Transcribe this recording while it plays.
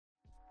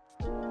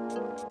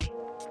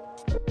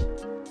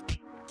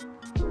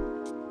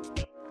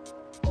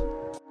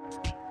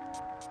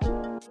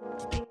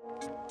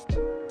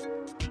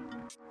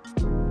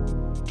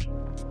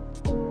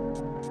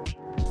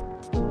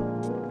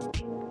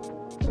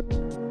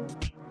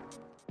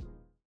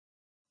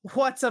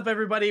What's up,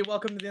 everybody?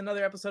 Welcome to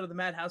another episode of the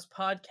Madhouse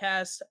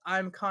podcast.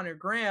 I'm Connor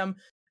Graham,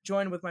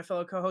 joined with my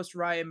fellow co-host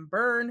Ryan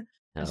Byrne.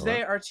 And Hello.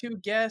 today, our two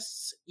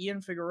guests,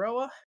 Ian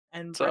Figueroa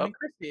and What's Brendan up?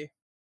 Christie.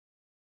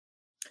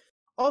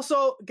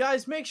 Also,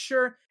 guys, make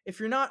sure, if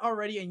you're not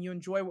already and you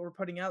enjoy what we're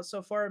putting out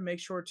so far, make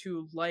sure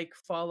to like,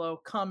 follow,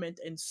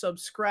 comment, and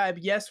subscribe.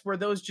 Yes, we're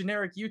those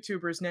generic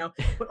YouTubers now,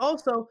 but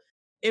also,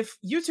 if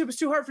YouTube is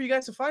too hard for you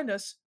guys to find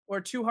us, or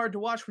too hard to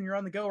watch when you're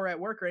on the go or at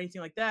work or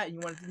anything like that, and you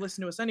want to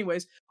listen to us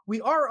anyways, we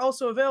are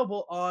also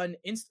available on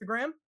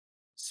Instagram,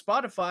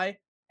 Spotify,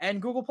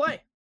 and Google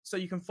Play. So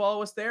you can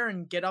follow us there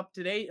and get up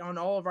to date on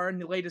all of our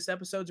latest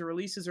episodes or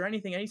releases or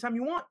anything anytime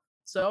you want.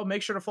 So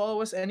make sure to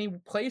follow us any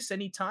place,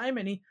 any time,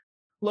 any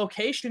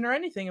location or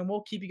anything, and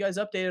we'll keep you guys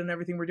updated on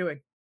everything we're doing.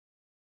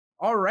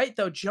 All right,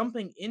 though,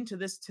 jumping into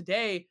this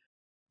today,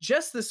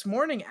 just this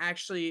morning,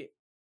 actually,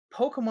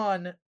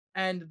 Pokemon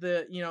and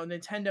the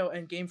Nintendo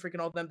and Game Freak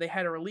and all of them, they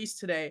had a release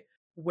today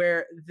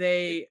where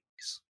they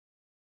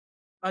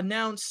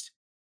announced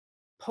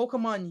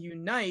Pokemon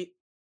Unite,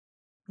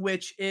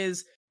 which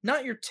is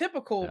not your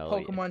typical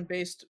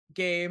Pokemon-based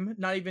game,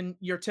 not even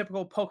your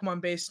typical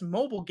Pokemon-based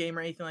mobile game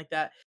or anything like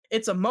that.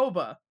 It's a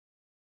MOBA.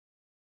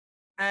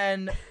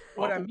 And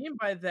what I mean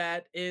by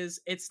that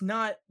is it's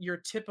not your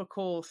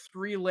typical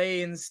 3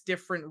 lanes,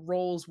 different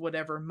roles,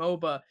 whatever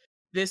MOBA.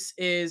 This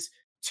is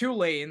 2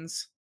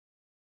 lanes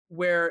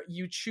where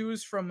you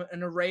choose from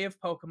an array of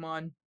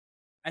Pokemon.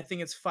 I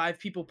think it's 5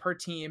 people per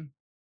team.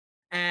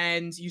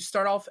 And you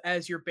start off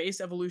as your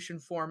base evolution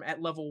form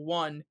at level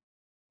 1.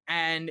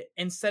 And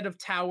instead of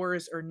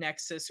towers or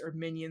Nexus or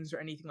minions or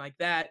anything like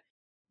that,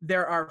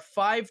 there are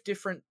 5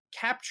 different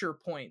capture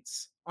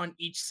points on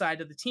each side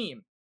of the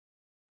team.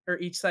 Or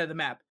each side of the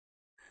map.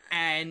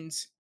 And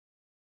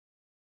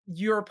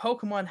your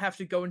Pokemon have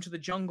to go into the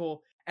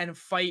jungle and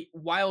fight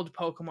wild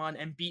Pokemon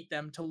and beat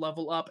them to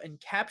level up and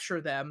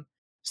capture them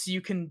so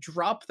you can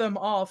drop them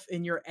off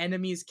in your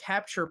enemy's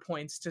capture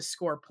points to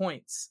score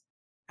points.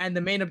 And the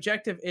main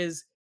objective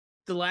is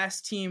the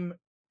last team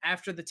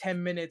after the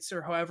 10 minutes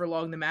or however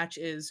long the match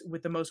is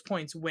with the most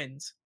points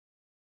wins.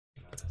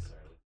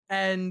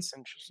 And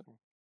Interesting.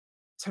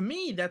 To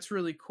me, that's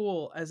really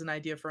cool as an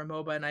idea for a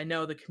MOBA, and I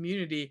know the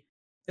community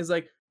is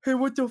like, hey,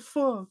 what the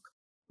fuck?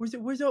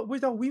 Where's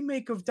our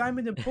remake of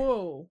Diamond and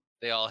Pearl?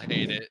 They all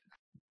hate it.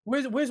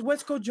 Where's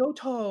Let's Go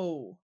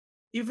Johto?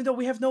 Even though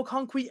we have no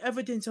concrete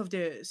evidence of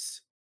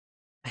this.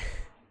 And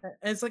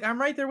it's like,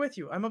 I'm right there with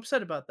you. I'm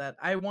upset about that.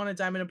 I want a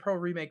Diamond and Pearl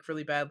remake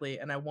really badly,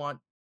 and I want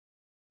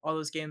all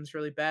those games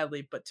really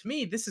badly. But to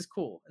me, this is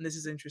cool, and this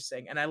is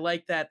interesting. And I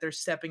like that they're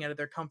stepping out of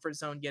their comfort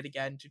zone yet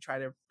again to try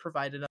to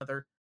provide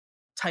another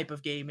type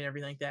of game and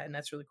everything like that, and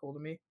that's really cool to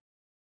me.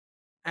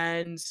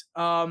 And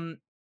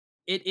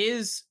it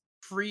is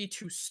free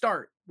to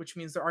start, which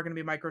means there are going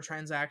to be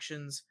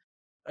microtransactions,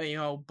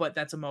 but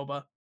that's a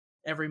MOBA.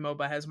 Every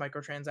MOBA has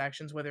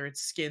microtransactions, whether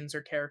it's skins or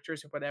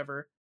characters or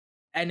whatever.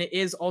 And it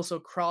is also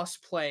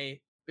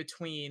cross-play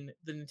between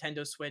the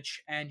Nintendo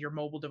Switch and your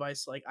mobile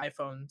device like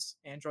iPhones,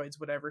 Androids,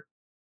 whatever.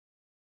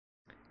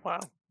 Wow.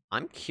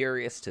 I'm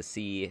curious to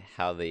see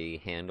how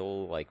they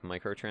handle, like,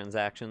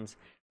 microtransactions.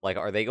 Like,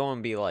 are they going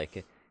to be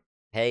like,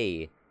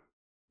 hey,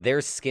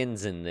 there's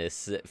skins in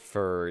this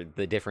for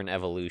the different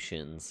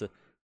evolutions,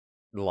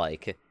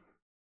 like,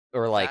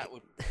 or like,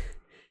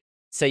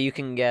 so you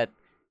can get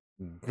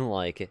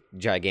like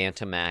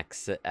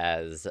Gigantamax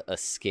as a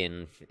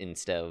skin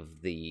instead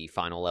of the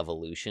final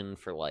evolution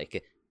for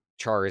like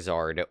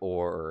Charizard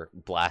or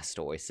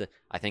Blastoise.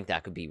 I think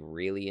that could be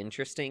really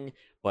interesting,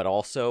 but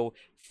also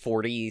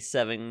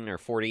 47 or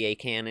 48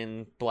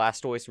 cannon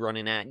Blastoise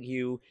running at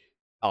you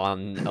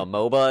on a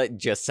MOBA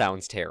just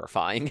sounds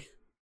terrifying.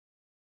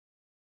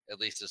 At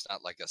least it's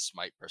not like a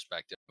Smite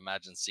perspective.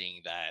 Imagine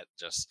seeing that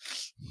just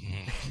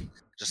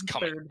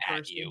coming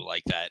at you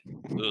like that.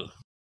 Ugh.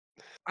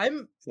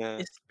 I'm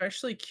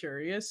especially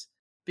curious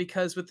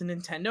because with the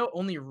Nintendo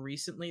only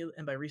recently,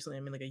 and by recently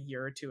I mean like a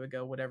year or two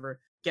ago, whatever,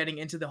 getting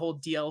into the whole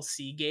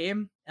DLC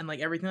game and like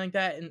everything like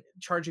that and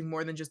charging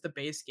more than just the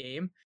base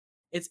game.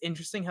 It's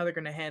interesting how they're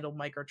going to handle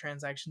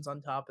microtransactions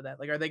on top of that.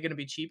 Like, are they going to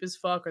be cheap as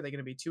fuck? Are they going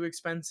to be too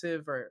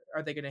expensive? Or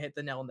are they going to hit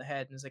the nail on the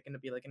head? And is it going to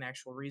be like an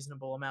actual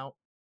reasonable amount?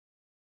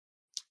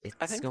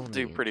 I think they'll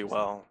do pretty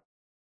well.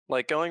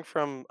 Like going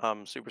from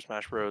Super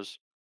Smash Bros.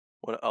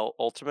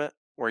 Ultimate,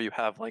 where you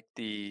have like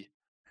the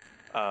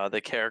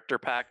character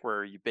pack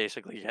where you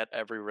basically get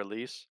every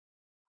release.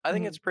 I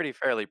think it's pretty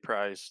fairly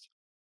priced.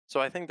 So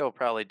I think they'll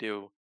probably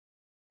do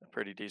a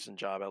pretty decent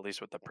job, at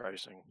least with the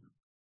pricing.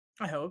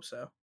 I hope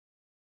so.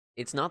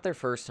 It's not their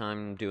first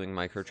time doing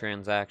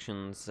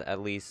microtransactions,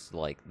 at least.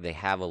 Like, they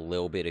have a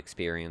little bit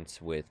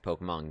experience with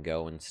Pokemon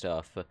Go and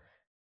stuff.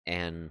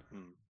 And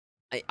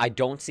I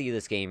don't see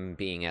this game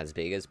being as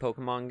big as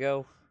Pokemon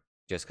Go,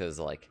 just because,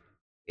 like,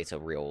 it's a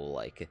real,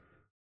 like,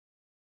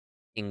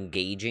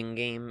 engaging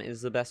game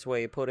is the best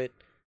way to put it.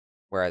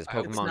 Whereas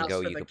Pokemon Go,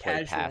 you could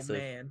play passive.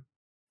 Man.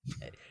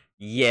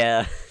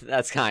 Yeah,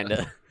 that's kind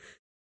of...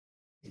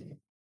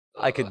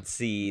 I could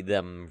see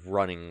them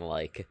running,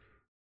 like...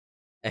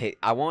 Hey,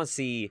 I want to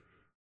see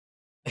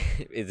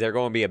Is there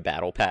going to be a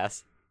battle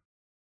pass?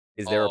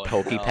 Is there a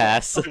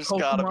Pass? There's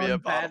gotta be a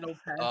battle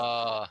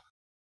pass.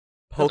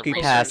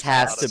 Pass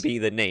has to be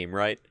the name,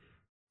 right?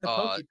 The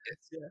Pass,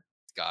 yeah.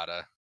 It's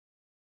gotta.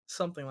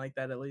 Something like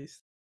that, at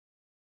least.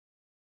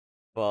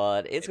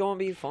 But it's going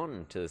to be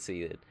fun to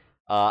see it.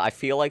 I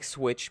feel like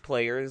Switch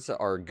players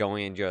are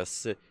going to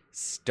just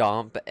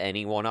stomp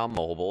anyone on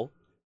mobile.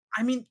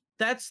 I mean,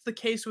 that's the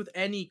case with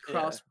any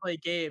cross-play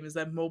game, is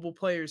that mobile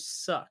players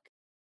suck.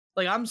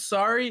 Like, I'm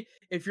sorry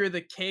if you're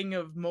the king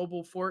of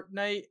mobile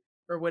Fortnite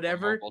or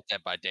whatever. Or Mobile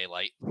Dead by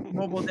Daylight.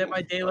 Mobile Dead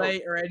by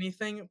Daylight or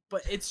anything,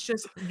 but it's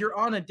just, you're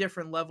on a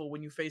different level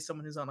when you face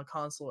someone who's on a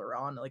console or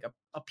on like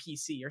a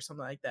PC or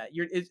something like that.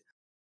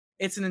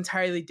 It's an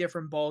entirely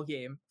different ball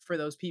game for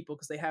those people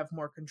because they have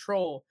more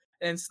control.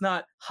 And it's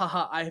not,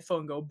 haha,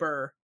 iPhone go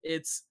burr.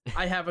 It's,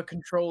 I have a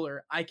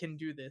controller. I can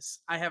do this.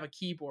 I have a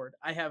keyboard.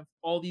 I have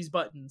all these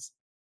buttons.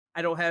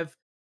 I don't have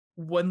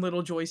one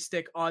little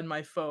joystick on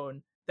my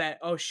phone that,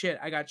 oh shit,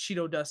 I got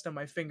Cheeto dust on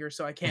my finger,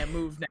 so I can't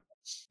move now.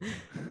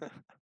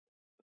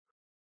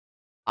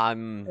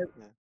 I'm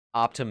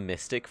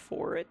optimistic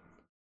for it.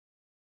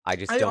 I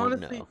just don't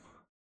know.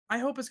 I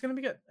hope it's going to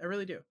be good. I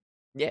really do.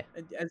 Yeah.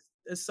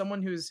 As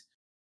someone who's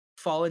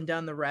fallen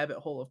down the rabbit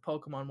hole of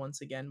Pokemon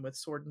once again with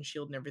Sword and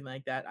Shield and everything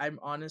like that, I'm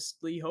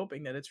honestly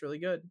hoping that it's really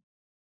good.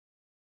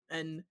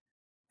 And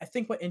I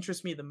think what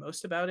interests me the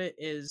most about it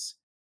is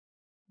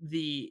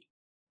the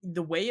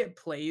way it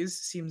plays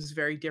seems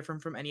very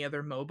different from any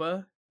other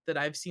MOBA that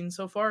I've seen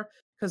so far,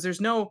 because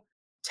there's no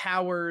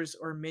towers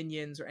or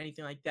minions or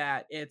anything like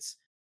that. It's,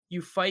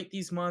 you fight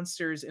these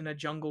monsters in a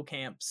jungle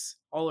camps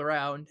all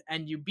around,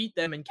 and you beat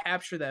them and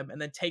capture them,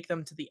 and then take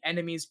them to the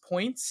enemy's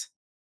points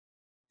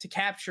to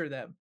capture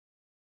them.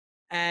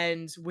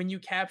 And when you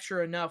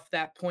capture enough,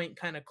 that point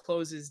kind of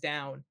closes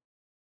down,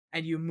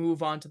 and you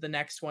move on to the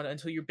next one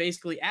until you're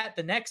basically at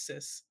the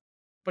nexus,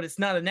 but it's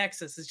not a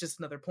nexus, it's just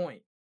another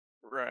point.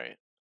 Right.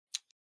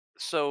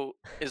 So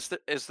is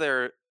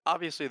there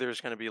obviously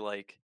there's going to be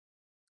like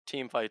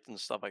team fights and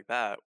stuff like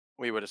that,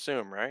 we would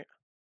assume, right?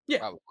 Yeah.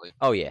 Probably.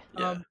 Oh yeah.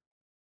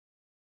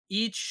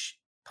 Each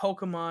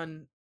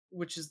Pokemon,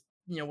 which is,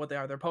 you know what they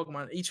are, they're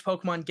Pokemon. Each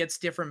Pokemon gets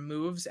different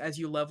moves as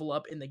you level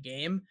up in the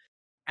game,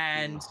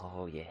 and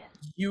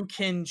you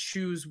can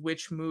choose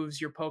which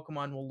moves your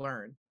Pokemon will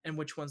learn and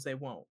which ones they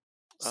won't.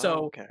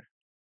 So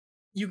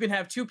you can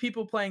have two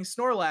people playing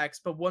Snorlax,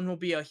 but one will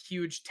be a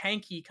huge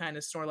tanky kind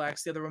of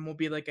Snorlax, the other one will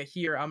be like a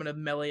here, I'm gonna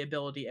melee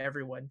ability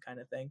everyone kind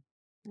of thing.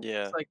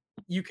 Yeah. It's like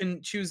you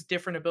can choose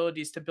different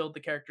abilities to build the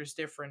characters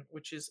different,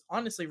 which is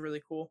honestly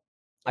really cool.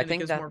 And I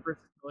think it gives more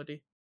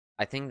versatility.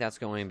 I think that's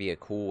going to be a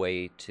cool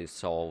way to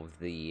solve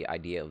the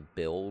idea of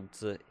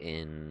builds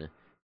in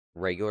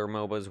regular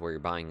MOBAs where you're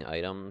buying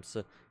items,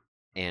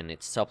 and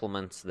it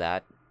supplements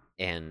that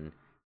and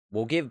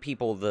will give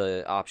people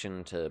the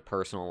option to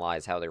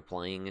personalize how they're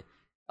playing.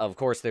 Of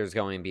course, there's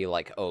going to be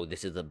like, oh,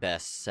 this is the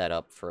best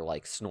setup for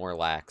like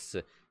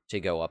Snorlax to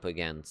go up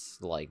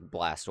against like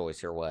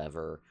Blastoise or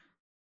whatever.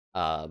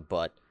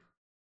 But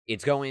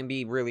it's going to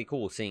be really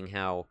cool seeing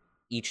how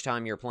each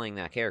time you're playing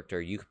that character,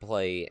 you could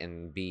play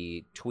and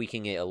be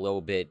tweaking it a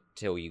little bit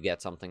till you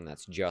get something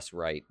that's just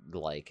right,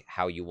 like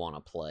how you want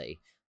to play.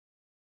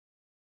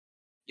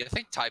 You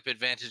think type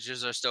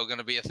advantages are still going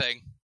to be a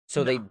thing?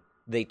 So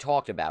they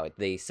talked about it.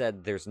 They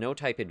said there's no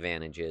type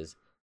advantages.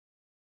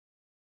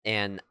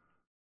 And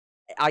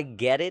I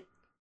get it.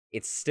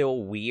 It's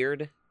still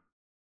weird.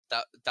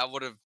 That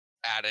would have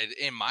added,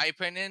 in my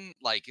opinion,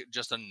 like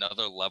just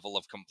another level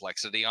of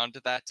complexity onto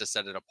that to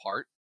set it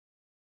apart.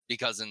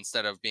 Because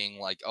instead of being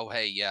like, oh,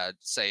 hey, yeah,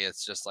 say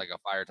it's just like a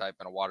fire type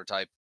and a water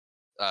type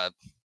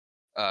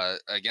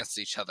against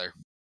each other.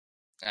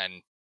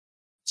 And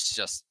it's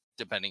just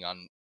depending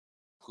on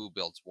who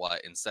builds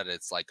what. Instead,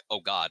 it's like,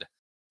 oh, God,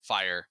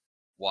 fire,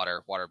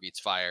 water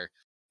beats fire.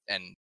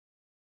 And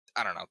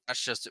I don't know.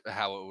 That's just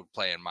how it would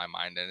play in my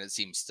mind. And it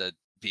seems to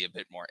be a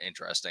bit more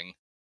interesting.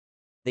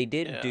 They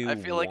did do I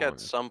feel like at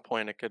some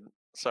point it could...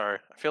 Sorry.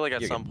 I feel like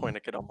at some point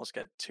it could almost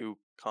get too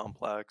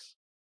complex.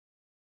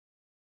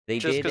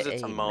 Just because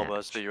it's a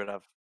MOBA, so you would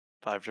have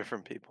 5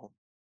 different people.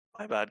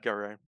 My bad, go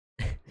right.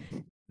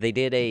 They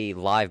did a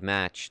live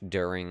match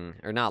during,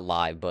 or not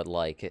live, but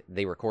like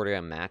they recorded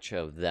a match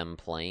of them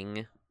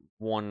playing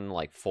one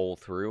like full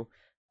through.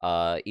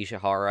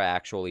 Ishihara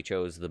actually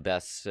chose the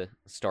best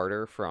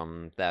starter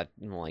from that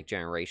like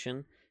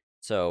generation,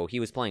 so he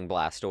was playing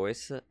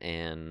Blastoise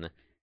and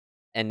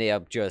ended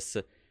up just.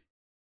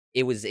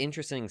 It was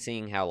interesting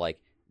seeing how like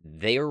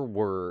there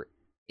were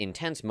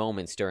intense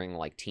moments during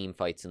like team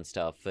fights and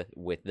stuff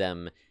with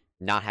them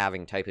not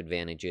having type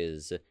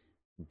advantages,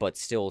 but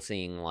still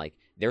seeing like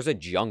there's a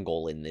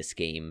jungle in this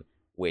game,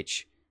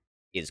 which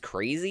is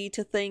crazy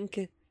to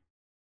think.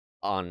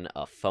 On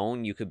a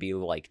phone, you could be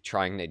like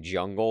trying to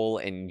jungle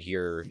and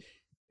your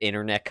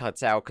internet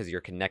cuts out because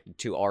you're connected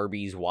to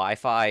Arby's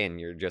Wi-Fi and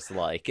you're just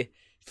like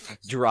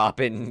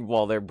dropping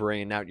while they're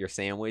bringing out your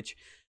sandwich.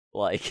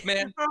 Like,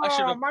 man, I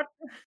should have.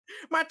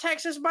 My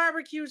Texas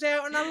barbecue's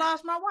out and I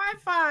lost my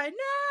Wi-Fi.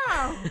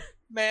 No.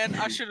 Man,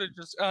 I should have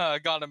just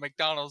gone to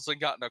McDonald's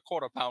and gotten a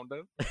quarter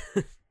pounder.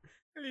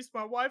 At least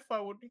my Wi-Fi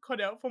wouldn't cut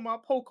out for my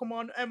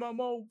Pokemon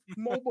MMO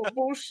mobile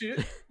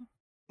bullshit.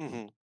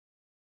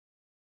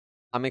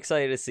 I'm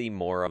excited to see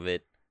more of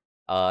it.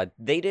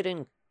 They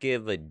didn't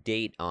give a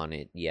date on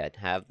it yet,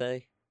 have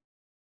they?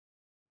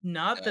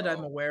 Not that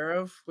I'm aware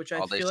of, which I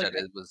feel like they said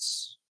it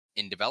was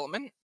in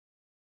development.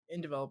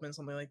 In development,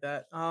 something like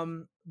that.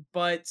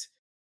 But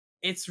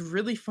it's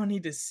really funny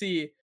to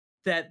see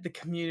that the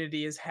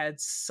community has had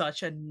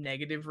such a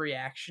negative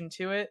reaction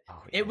to it.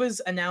 Oh, yeah. It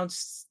was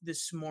announced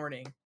this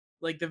morning.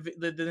 Like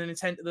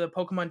the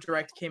Pokemon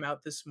Direct came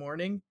out this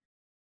morning,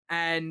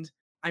 and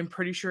I'm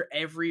pretty sure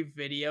every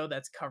video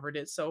that's covered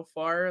it so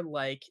far,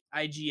 like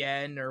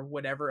IGN or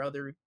whatever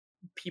other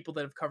people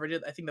that have covered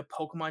it, I think the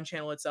Pokemon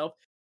channel itself,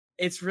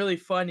 it's really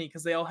funny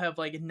because they all have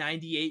like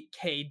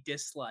 98k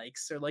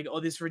dislikes or like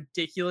this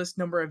ridiculous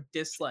number of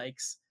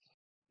dislikes.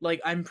 Like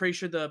I'm pretty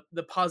sure the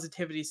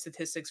positivity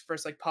statistics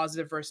versus like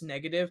positive versus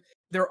negative,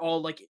 they're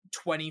all like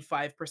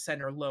 25%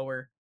 or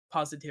lower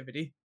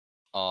positivity.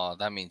 Oh,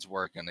 that means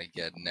we're gonna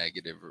get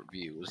negative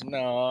reviews.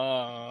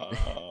 No.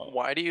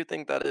 Why do you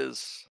think that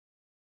is?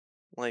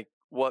 Like,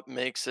 what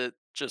makes it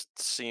just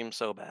seem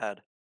so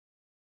bad?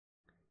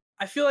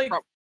 I feel like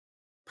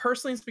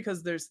personally it's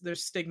because there's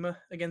stigma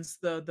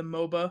against the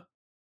MOBA,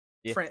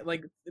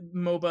 like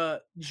MOBA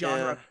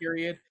genre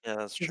period. Yeah,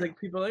 that's true. It's like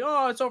people are like,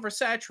 oh, it's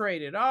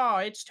oversaturated. Oh,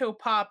 it's too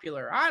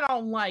popular. I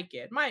don't like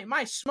it.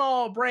 My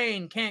small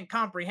brain can't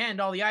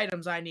comprehend all the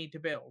items I need to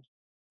build.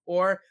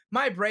 Or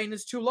my brain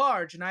is too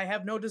large and I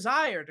have no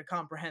desire to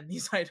comprehend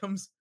these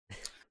items.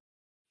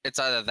 It's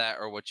either that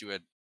or what you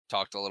had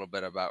talked a little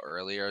bit about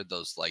earlier,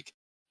 those like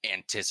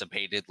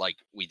anticipated, like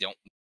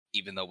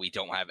even though we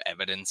don't have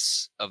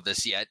evidence of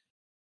this yet.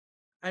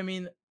 I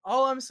mean,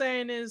 all I'm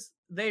saying is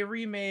they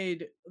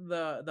remade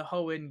the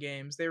Hoenn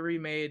games. They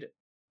remade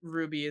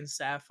Ruby and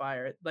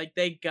Sapphire. Like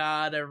they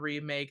gotta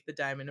remake the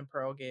Diamond and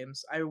Pearl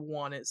games. I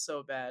want it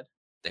so bad.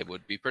 They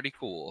would be pretty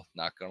cool,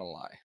 not gonna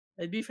lie.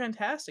 It'd be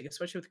fantastic,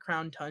 especially with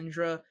Crown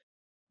Tundra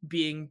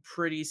being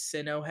pretty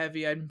Sinnoh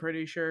heavy, I'm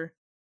pretty sure.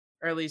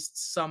 Or at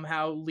least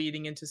somehow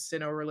leading into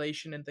Sinnoh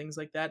relation and things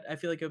like that. I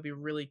feel like it would be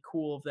really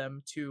cool of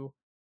them to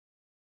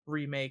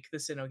remake the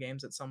Sinnoh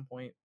games at some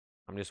point.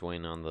 I'm just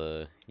waiting on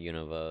the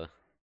Unova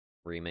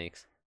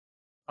remakes.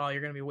 Oh,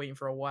 you're gonna be waiting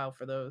for a while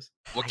for those.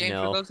 What games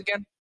are those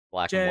again?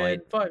 Black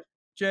and White.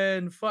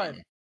 Gen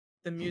 5.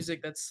 The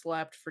music that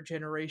slapped for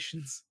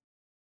generations.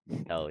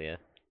 Hell yeah.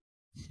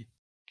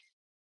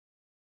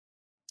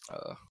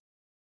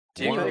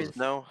 Do you guys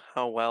know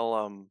how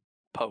well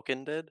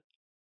Pokken did?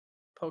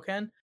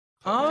 Pokken?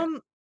 I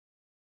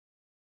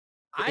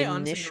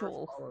honestly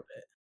never followed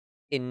it.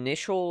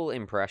 Initial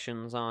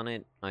impressions on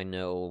it, I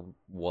know,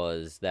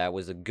 was that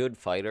was a good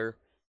fighter,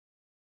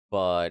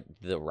 but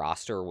the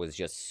roster was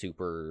just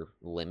super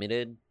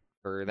limited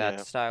for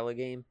that style of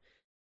game.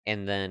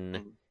 And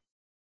then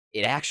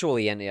it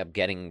actually ended up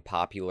getting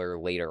popular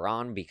later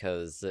on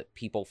because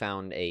people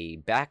found a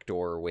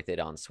backdoor with it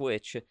on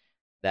Switch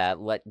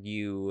that let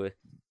you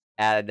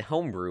add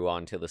homebrew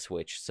onto the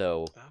Switch.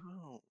 So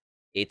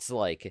it's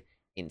like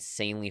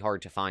insanely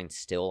hard to find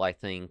still, I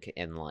think,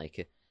 and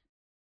like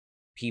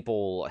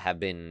people have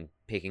been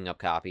picking up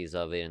copies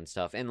of it and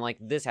stuff. And like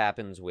this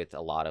happens with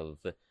a lot of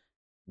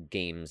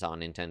games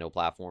on Nintendo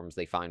platforms.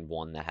 They find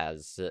one that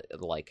has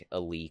like a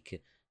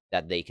leak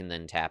that they can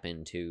then tap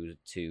into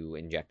to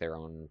inject their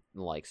own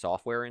like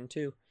software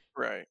into.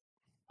 Right.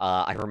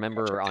 I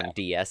remember on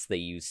DS they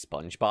used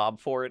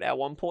SpongeBob for it at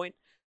one point,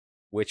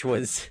 which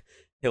was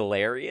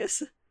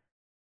hilarious.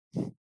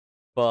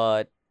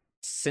 But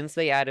since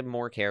they added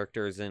more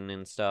characters in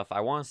and stuff, I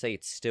want to say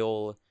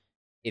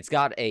it's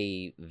got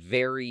a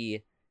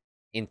very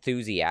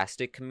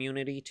enthusiastic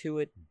community to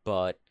it,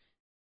 but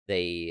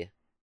they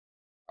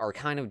are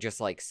kind of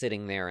just like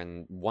sitting there,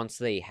 and once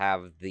they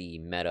have the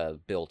meta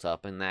built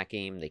up in that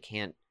game, they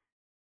can't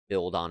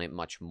build on it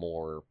much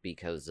more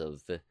because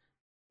of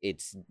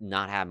it's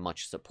not had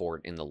much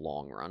support in the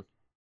long run.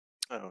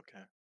 Oh,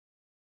 okay.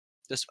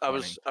 I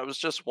was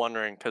just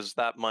wondering because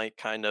that might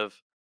kind of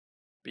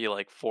be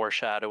like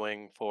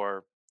foreshadowing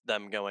for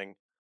them going,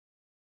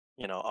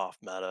 off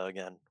meta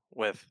again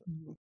with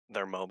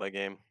their MOBA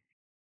game.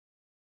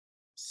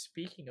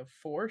 Speaking of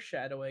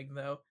foreshadowing,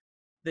 though,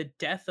 the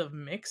death of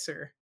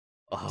Mixer.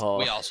 Oh,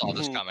 we all saw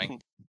this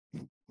coming.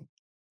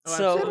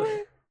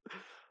 So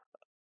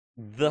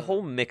the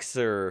whole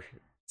Mixer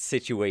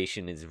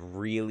situation is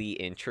really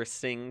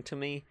interesting to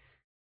me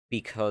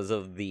because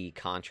of the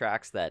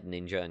contracts that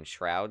Ninja and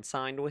Shroud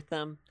signed with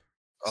them.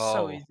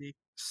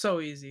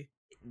 So easy.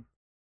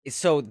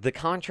 So the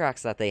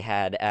contracts that they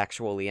had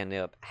actually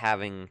ended up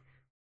having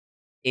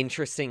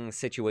interesting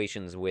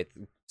situations with.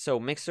 So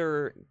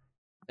Mixer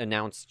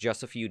announced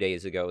just a few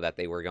days ago that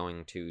they were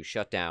going to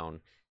shut down,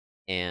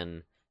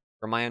 and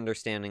from my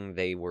understanding,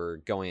 they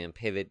were going to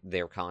pivot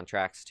their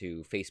contracts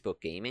to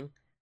Facebook Gaming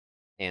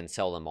and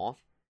sell them off.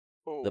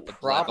 The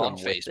problem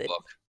with it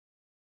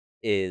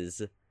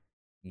is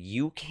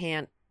you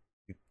can't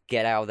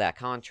get out of that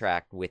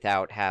contract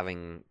without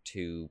having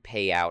to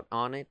pay out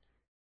on it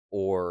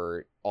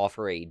or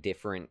offer a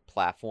different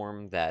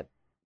platform that,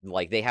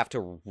 like, they have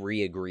to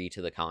re-agree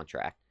to the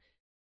contract.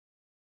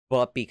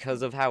 But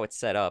because of how it's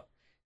set up,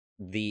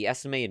 the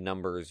estimated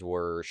numbers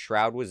were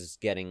Shroud was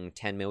getting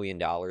 $10 million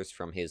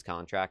from his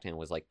contract, and it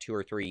was like 2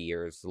 or 3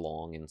 years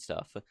long and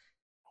stuff.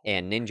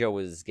 And Ninja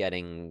was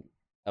getting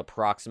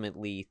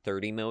approximately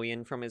 $30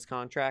 million from his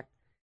contract.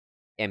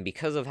 And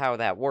because of how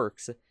that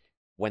works,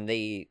 when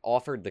they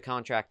offered the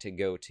contract to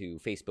go to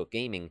Facebook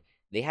Gaming,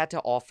 they had to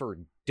offer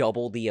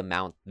double the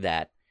amount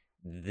that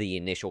the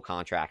initial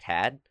contract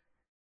had.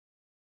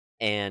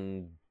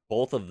 And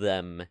both of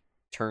them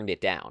turned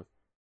it down.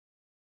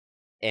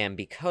 And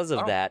because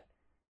of that,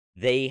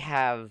 they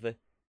have...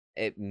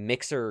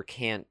 Mixer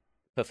can't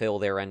fulfill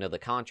their end of the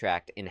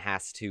contract and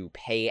has to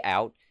pay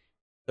out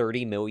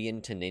 $30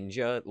 million to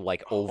Ninja,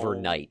 like,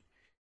 overnight.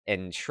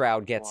 And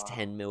Shroud gets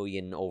 $10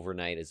 million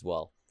overnight as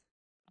well.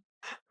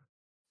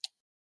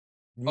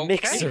 Okay.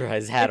 Mixer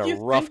has had a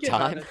rough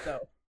time.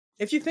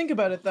 If you think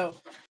about it, though,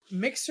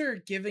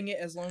 Mixer giving it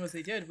as long as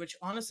they did, which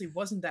honestly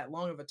wasn't that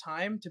long of a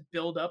time to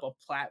build up a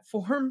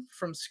platform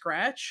from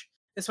scratch,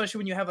 especially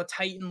when you have a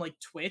titan like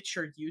Twitch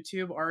or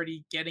YouTube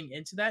already getting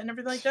into that and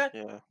everything like that.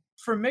 Yeah.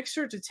 For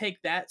Mixer to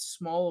take that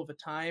small of a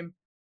time,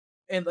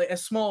 and like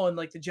as small in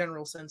like the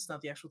general sense,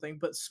 not the actual thing,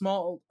 but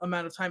small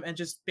amount of time, and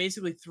just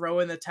basically throw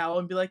in the towel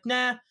and be like,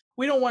 nah,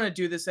 we don't want to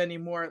do this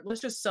anymore.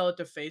 Let's just sell it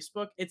to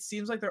Facebook. It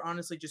seems like they're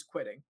honestly just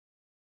quitting.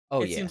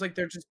 It seems like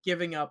they're just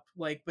giving up,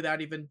 like, without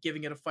even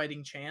giving it a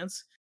fighting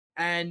chance.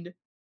 And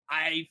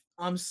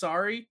I'm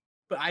sorry,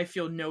 but I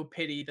feel no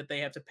pity that they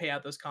have to pay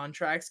out those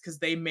contracts because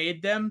they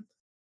made them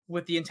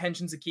with the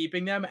intentions of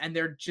keeping them, and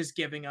they're just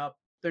giving up.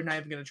 They're not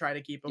even going to try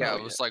to keep them. Yeah,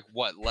 it was like,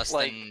 what, less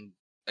than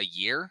a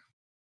year?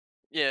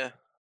 Yeah.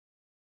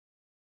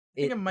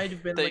 I think it might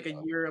have been like a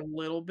year a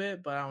little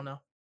bit, but I don't know.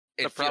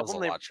 It feels a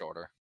lot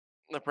shorter.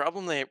 The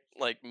problem they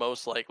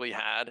most likely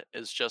had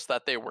is just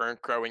that they weren't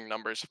growing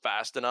numbers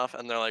fast enough,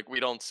 and they're like, we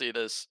don't see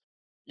this,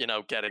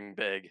 getting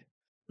big.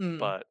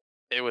 But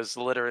it was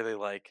literally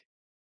like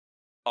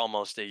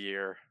almost a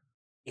year,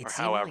 or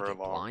however like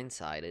long.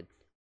 Blindsided.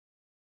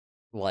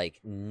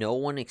 Like, no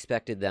one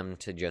expected them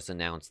to just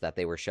announce that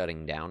they were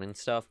shutting down and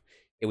stuff.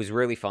 It was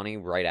really funny.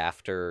 Right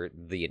after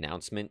the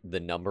announcement, the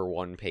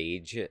 #1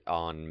 page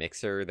on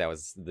Mixer, that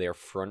was their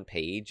front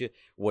page,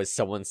 was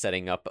someone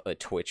setting up a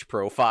Twitch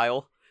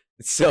profile.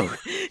 So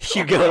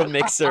you go to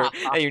Mixer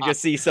and you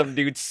just see some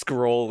dude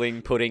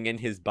scrolling, putting in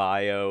his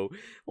bio,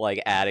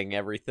 like adding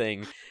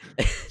everything.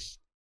 He's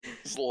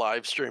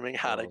live streaming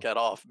how to get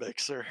off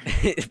Mixer.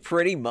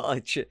 Pretty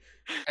much.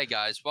 Hey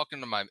guys,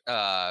 welcome to my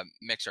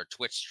Mixer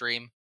Twitch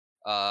stream.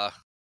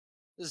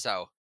 This is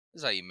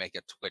how you make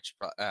a Twitch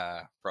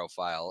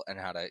profile and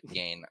how to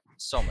gain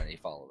so many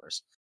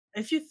followers.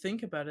 If you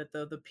think about it,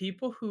 though, the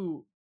people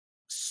who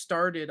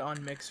started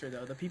on Mixer,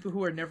 though, the people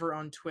who are never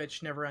on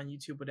Twitch, never on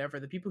YouTube, whatever,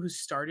 the people who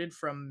started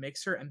from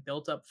Mixer and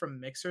built up from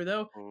Mixer,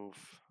 though,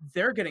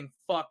 they're getting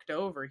fucked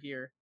over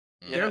here.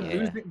 Yeah.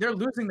 They're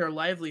losing their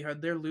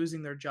livelihood. They're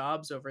losing their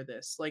jobs over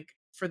this. Like,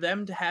 for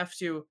them to have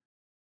to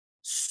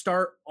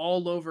start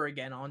all over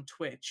again on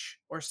Twitch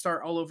or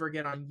start all over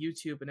again on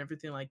YouTube and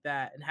everything like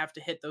that, and have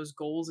to hit those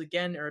goals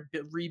again or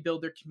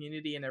rebuild their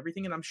community and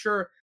everything. And I'm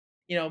sure,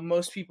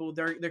 most people,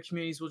 their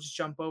communities will just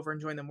jump over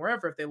and join them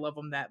wherever if they love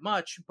them that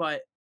much.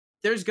 But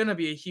there's going to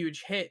be a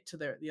huge hit to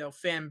their,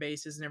 fan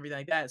bases and everything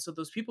like that. So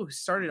those people who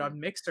started on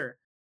Mixer,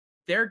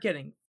 they're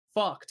getting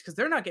fucked because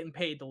they're not getting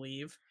paid to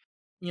leave.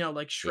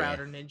 Like Shroud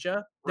or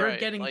Ninja, they're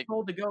getting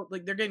told to go.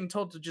 Like, they're getting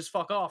told to just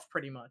fuck off,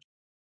 pretty much.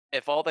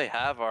 If all they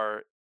have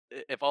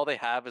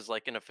is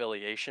like an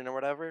affiliation or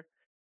whatever,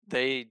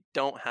 they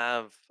don't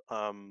have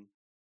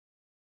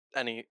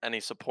any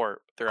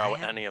support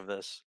throughout any of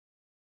this.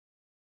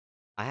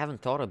 I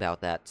haven't thought about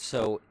that.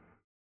 So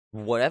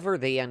whatever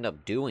they end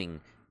up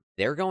doing,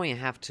 they're going to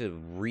have to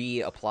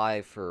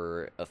reapply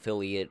for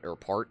affiliate or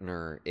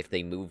partner if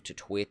they move to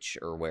Twitch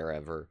or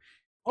wherever.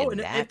 Oh,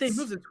 and if they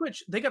move to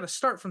Twitch, they got to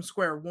start from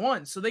square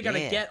one, so they got to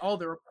get all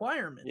the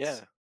requirements. Yeah.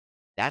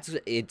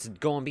 It's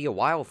going to be a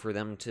while for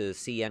them to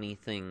see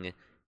anything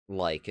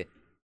like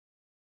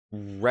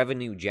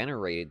revenue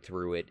generated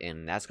through it,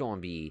 and that's going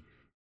to be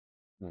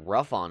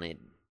rough on it.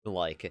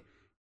 Like,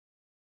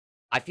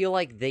 I feel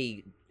like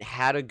they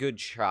had a good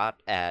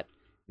shot at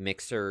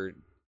Mixer,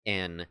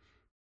 and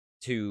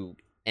to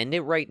end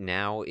it right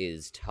now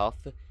is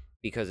tough,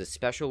 because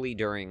especially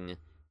during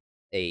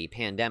a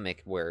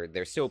pandemic where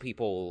there's still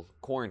people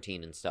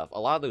quarantined and stuff, a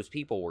lot of those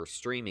people were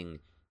streaming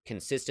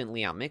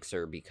consistently on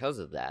Mixer because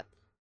of that.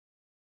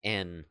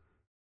 And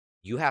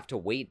you have to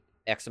wait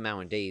X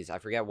amount of days. I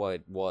forget what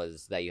it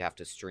was that you have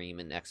to stream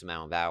in X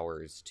amount of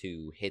hours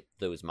to hit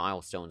those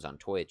milestones on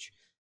Twitch.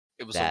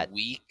 It was a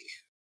week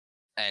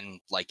and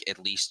like at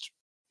least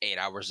 8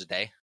 hours a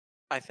day.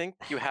 I think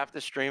you have to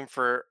stream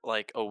for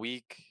like a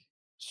week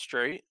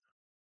straight.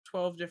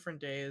 12 different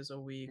days a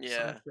week,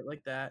 something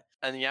like that.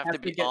 And you have to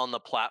be on the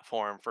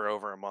platform for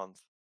over a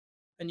month.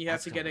 And you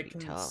have to get a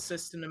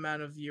consistent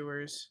amount of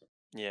viewers.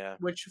 Yeah.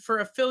 Which for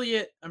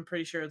affiliate, I'm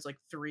pretty sure it's like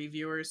 3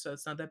 viewers, so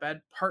it's not that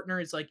bad. Partner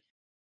is like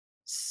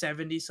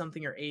 70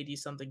 something or 80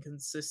 something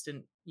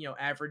consistent,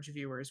 average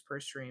viewers per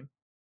stream,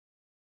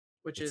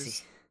 which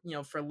is,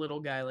 for a little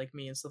guy like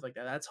me and stuff like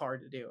that, that's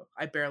hard to do.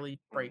 I barely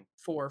break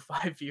 4 or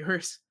 5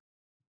 viewers.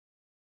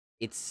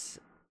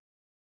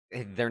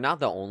 They're not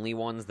the only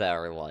ones that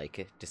are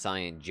like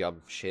deciding to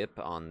jump ship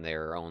on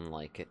their own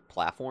like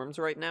platforms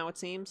right now, it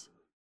seems.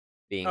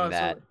 Being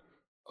that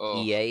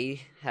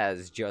EA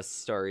has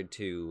just started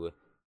to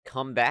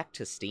come back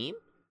to Steam,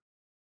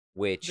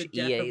 which the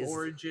death of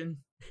Origin.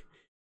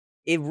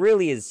 It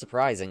really is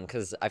surprising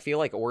because I feel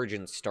like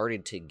Origin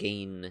started to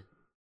gain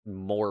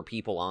more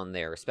people on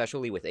there,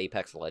 especially with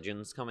Apex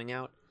Legends coming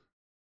out.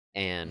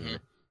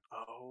 And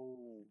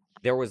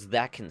there was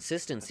that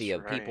consistency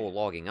of people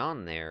logging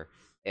on there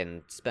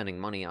and spending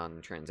money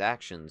on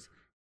transactions.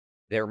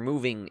 They're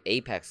moving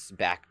Apex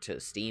back to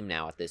Steam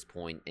now at this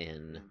point,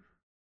 and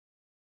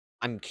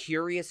I'm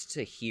curious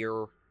to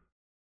hear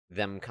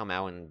them come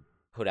out and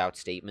put out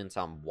statements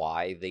on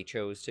why they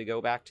chose to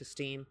go back to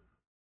Steam,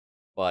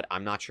 but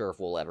I'm not sure if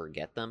we'll ever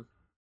get them.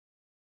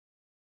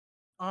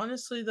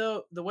 Honestly,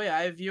 though, the way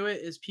I view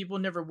it is people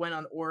never went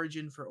on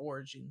Origin for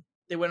Origin.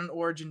 They went on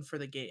Origin for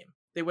the game.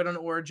 They went on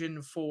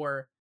Origin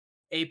for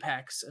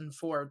Apex and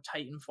for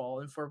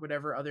Titanfall and for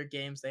whatever other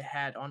games they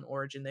had on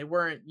Origin. They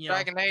weren't,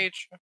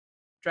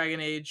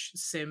 Dragon Age,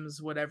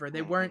 Sims, whatever.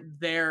 They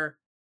weren't there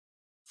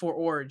for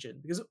Origin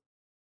because,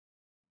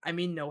 I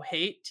mean, no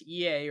hate to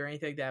EA or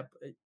anything like that,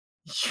 but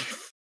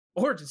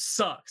Origin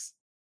sucks.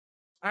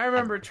 I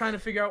remember trying to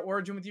figure out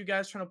Origin with you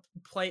guys, trying to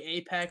play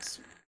Apex,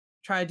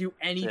 try to do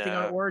anything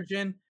on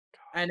Origin,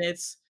 and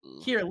it's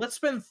here, let's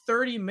spend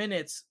 30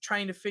 minutes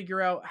trying to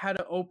figure out how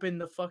to open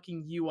the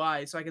fucking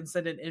UI so I can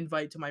send an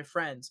invite to my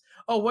friends.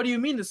 Oh, what do you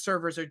mean the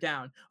servers are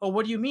down? Oh,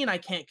 what do you mean I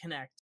can't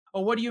connect?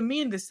 Oh, what do you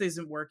mean this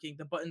isn't working?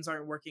 The buttons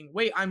aren't working.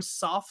 Wait, I'm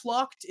soft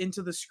locked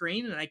into the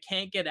screen and I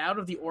can't get out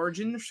of the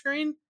Origin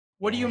screen?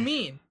 What do you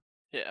mean?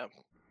 Yeah.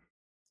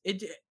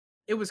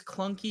 It was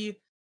clunky.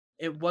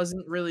 It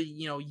wasn't really,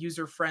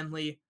 user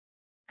friendly,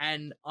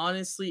 and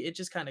honestly, it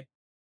just kind of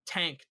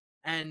tanked.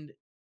 And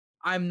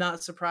I'm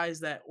not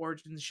surprised that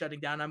Origin's shutting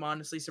down. I'm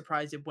honestly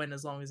surprised it went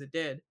as long as it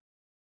did.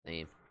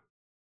 Same.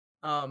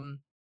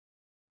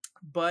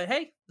 But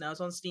hey, now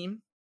it's on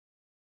Steam.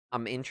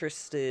 I'm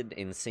interested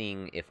in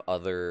seeing if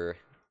other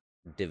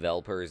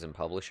developers and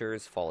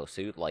publishers follow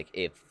suit. Like,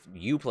 if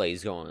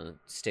Uplay's going to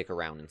stick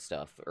around and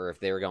stuff, or if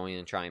they're going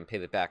to try and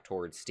pivot back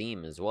towards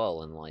Steam as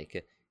well, and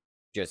like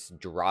just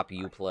drop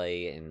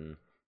Uplay and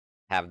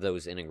have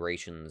those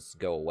integrations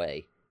go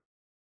away.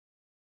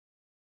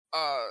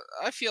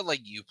 I feel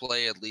like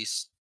Uplay at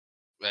least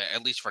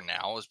for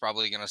now is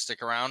probably going to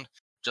stick around,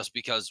 just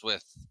because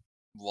with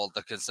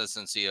the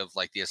consistency of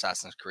like the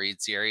Assassin's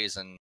Creed series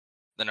and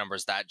the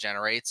numbers that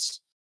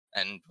generates,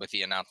 and with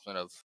the announcement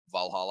of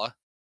Valhalla.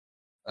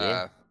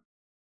 Yeah.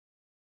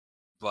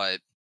 But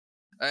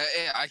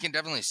I can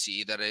definitely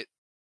see that it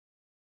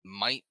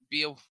might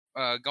be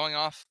going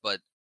off, but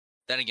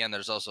then again,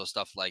 there's also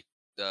stuff like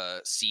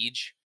the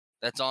Siege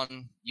that's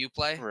on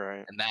Uplay,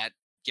 right, and that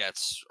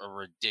gets a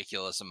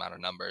ridiculous amount of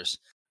numbers.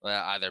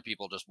 Either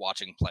people just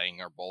watching,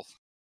 playing, or both.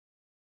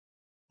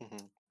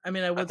 Mm-hmm. I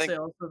mean, I would say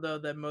also, though,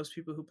 that most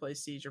people who play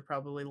Siege are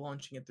probably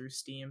launching it through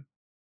Steam.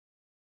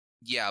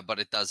 Yeah, but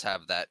it does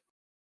have that.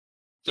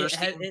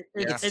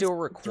 It still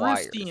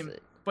requires Steam,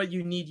 it. But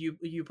you need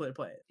Uplay to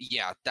play it.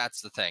 Yeah,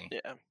 that's the thing.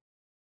 Yeah.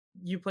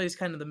 Uplay is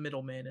kind of the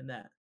middleman in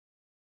that.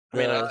 I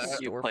mean,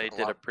 Uplay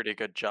did a pretty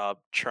good job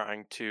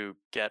trying to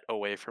get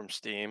away from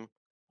Steam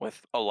with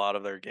a lot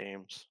of their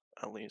games,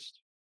 at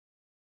least.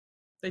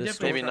 They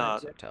definitely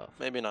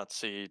maybe not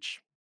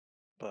Siege,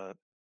 but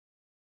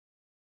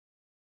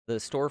the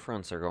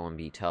storefronts are going to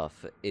be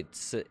tough.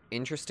 It's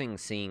interesting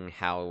seeing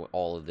how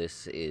all of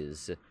this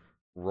is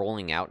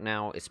rolling out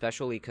now,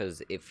 especially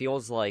because it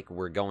feels like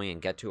we're going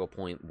to get to a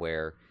point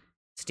where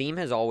Steam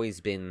has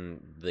always been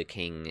the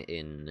king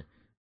in,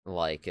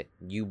 like,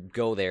 you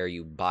go there,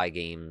 you buy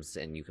games,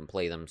 and you can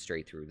play them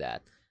straight through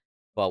that.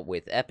 But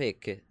with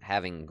Epic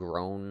having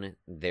grown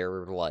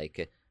their,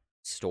 like,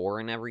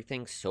 store and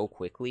everything so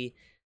quickly,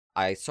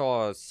 I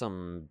saw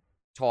some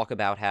talk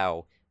about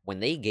how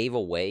when they gave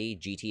away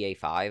GTA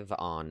 5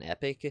 on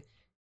Epic,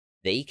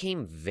 they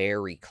came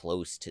very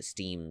close to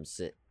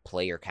Steam's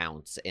player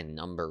counts and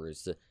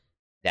numbers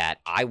that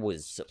I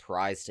was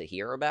surprised to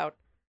hear about,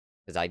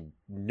 because I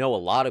know a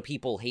lot of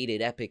people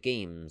hated Epic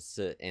Games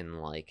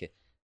and, like,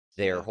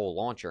 their whole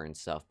launcher and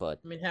stuff,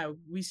 but... I mean,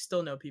 we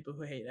still know people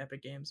who hate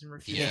Epic Games and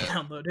refuse to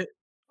download it.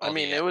 I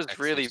mean, it was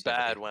really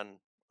bad when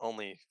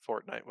only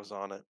Fortnite was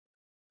on it,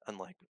 and,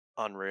 like,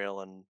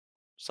 Unreal and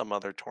some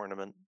other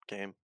tournament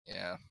game.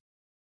 Yeah.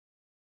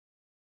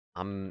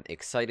 I'm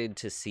excited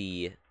to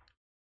see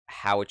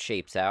how it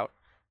shapes out.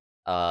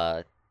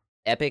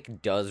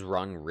 Epic does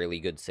run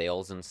really good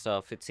sales and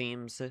stuff, it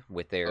seems,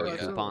 with their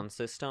coupon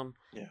system.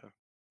 Yeah.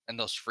 And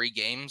those free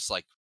games,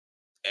 like,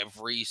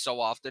 every so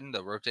often,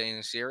 the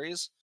rotating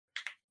series,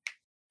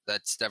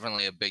 that's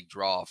definitely a big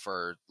draw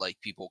for like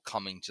people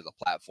coming to the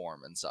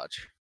platform and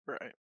such.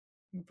 Right.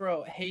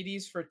 Bro,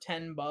 Hades for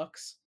 $10,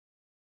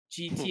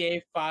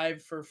 GTA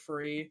 5 for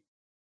free.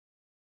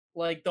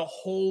 Like the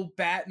whole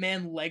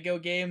Batman Lego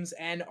games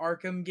and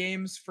Arkham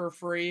games for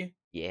free.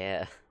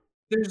 Yeah.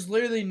 There's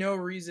literally no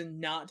reason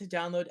not to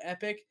download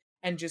Epic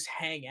and just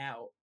hang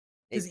out.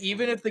 Because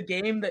even if the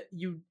game that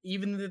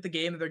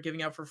they're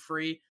giving out for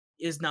free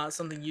is not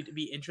something you'd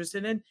be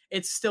interested in,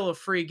 it's still a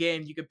free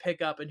game you could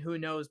pick up, and who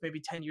knows, maybe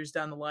 10 years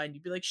down the line,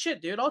 you'd be like,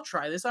 shit, dude, I'll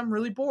try this. I'm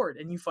really bored.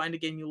 And you find a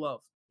game you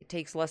love. It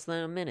takes less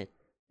than a minute.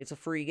 It's a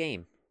free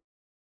game.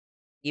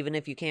 Even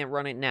if you can't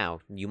run it now,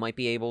 you might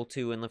be able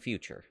to in the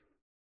future.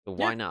 So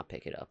why not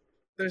pick it up?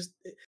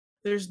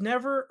 There's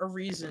never a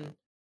reason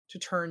to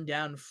turn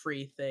down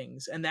free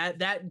things, and that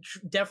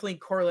definitely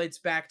correlates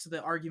back to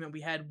the argument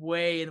we had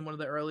way in one of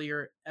the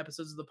earlier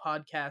episodes of the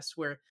podcast,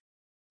 where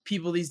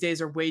people these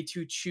days are way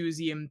too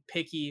choosy and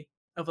picky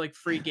of like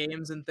free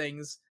games and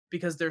things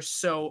because they're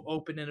so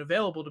open and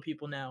available to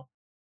people now.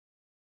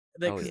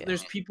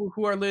 There's people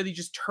who are literally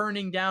just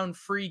turning down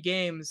free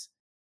games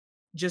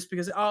just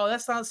because, oh,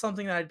 that's not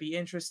something that I'd be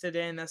interested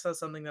in. That's not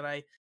something that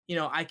I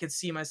could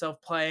see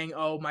myself playing.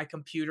 Oh, my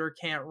computer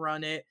can't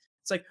run it.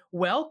 It's like,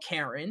 well,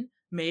 Karen,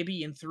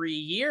 maybe in 3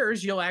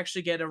 years you'll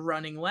actually get a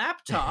running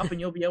laptop and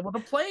you'll be able to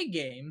play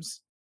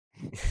games.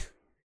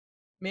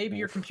 Maybe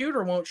your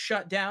computer won't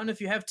shut down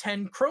if you have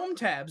 10 Chrome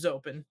tabs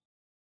open.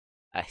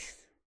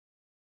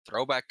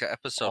 Throwback to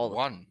episode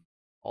 1.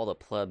 All the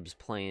plebs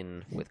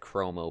playing with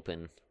Chrome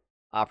open.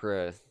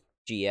 Opera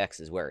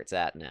GX is where it's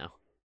at now.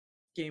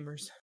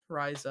 Gamers,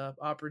 rise up.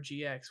 Opera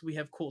GX. We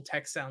have cool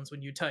text sounds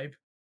when you type.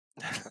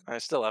 I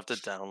still have to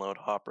download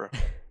Opera.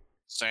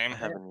 Same. I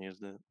haven't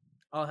used it.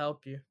 I'll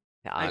help you.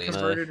 I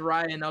converted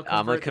Ryan. I'll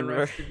convert the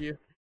rest of you.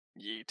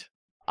 Yeet.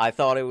 I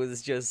thought it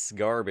was just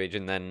garbage,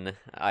 and then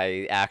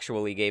I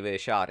actually gave it a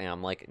shot, and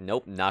I'm like,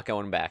 nope, not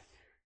going back.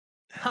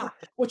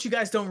 What you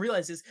guys don't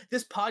realize is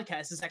this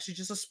podcast is actually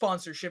just a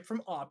sponsorship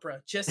from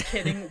Opera. Just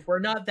kidding. We're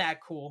not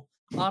that cool.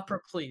 Opera,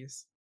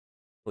 please.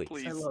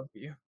 Please. I love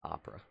you.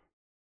 Opera.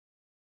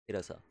 Hit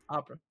us up.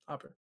 Opera.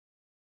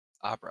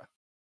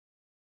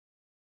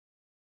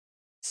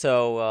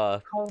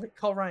 So,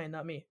 call Ryan,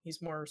 not me.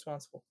 He's more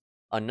responsible.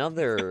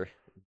 Another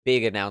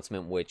big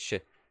announcement, which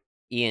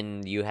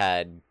Ian, you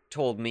had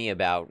told me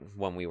about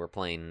when we were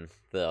playing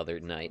the other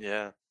night.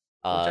 Yeah. Which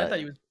I thought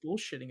he was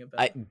bullshitting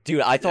about.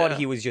 I thought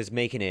he was just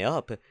making it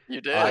up.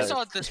 You did. I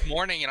saw it this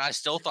morning, and I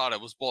still thought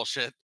it was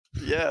bullshit.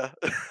 Yeah.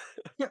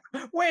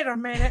 Wait a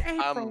minute.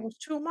 April was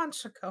 2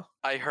 months ago.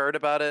 I heard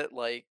about it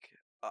like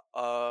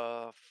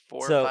 4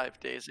 or 5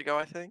 days ago,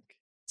 I think.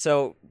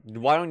 So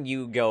why don't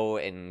you go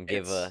and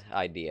give an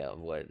idea of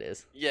what it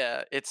is?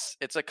 Yeah, it's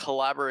a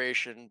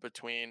collaboration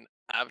between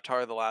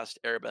Avatar: The Last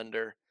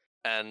Airbender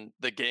and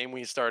the game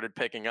we started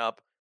picking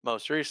up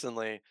most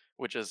recently,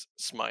 which is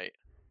Smite.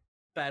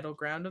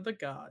 Battleground of the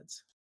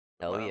Gods.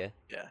 Hell yeah.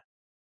 Yeah.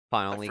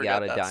 Finally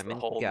got a that's diamond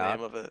the whole god.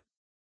 name of it.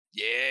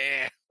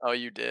 Yeah. Oh,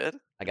 you did?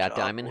 I got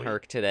Diamond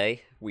Herc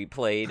today. We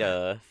played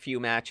a few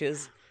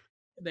matches.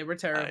 They were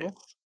terrible.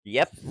 Nice.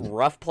 Yep,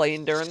 rough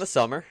playing during the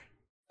summer.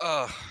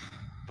 But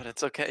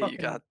it's okay. Fucking you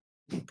got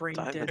brain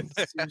dead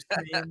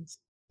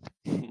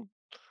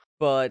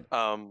But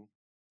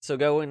so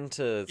go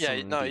into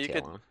some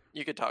detail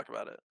you could talk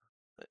about it.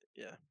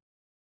 Yeah.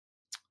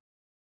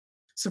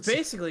 So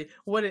basically,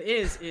 what it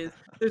is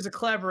there's a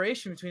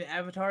collaboration between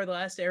Avatar: The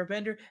Last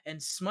Airbender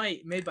and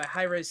Smite, made by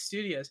High Res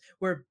Studios,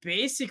 where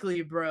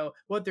basically, bro,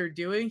 what they're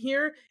doing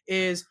here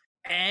is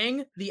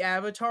Aang, the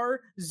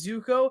Avatar,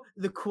 Zuko,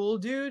 the cool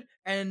dude,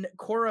 and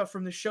Korra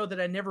from the show that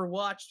I never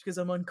watched because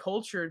I'm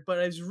uncultured, but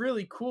it's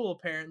really cool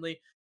apparently,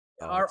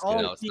 are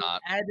all being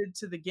added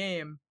to the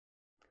game.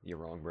 You're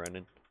wrong,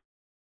 Brendan.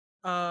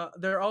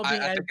 They're all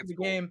being added to the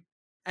game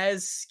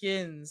as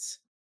skins.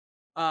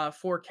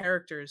 4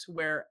 characters,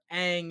 where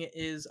Aang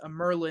is a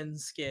Merlin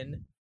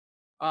skin,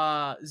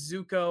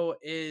 Zuko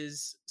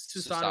is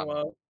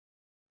Susanoo,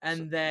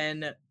 and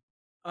then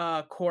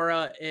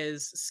Korra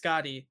is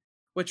Scotty,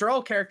 which are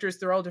all characters.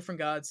 They're all different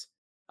gods.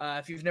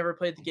 If you've never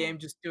played the game,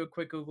 just do a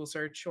quick Google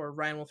search, or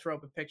Ryan will throw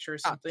up a picture or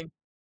something.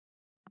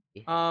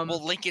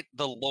 We'll link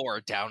the lore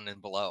down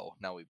and below.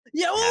 We'll link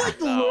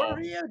the lore.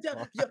 Yeah,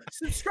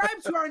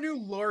 subscribe to our new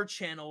lore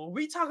channel.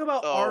 We talk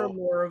about our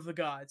lore of the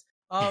gods.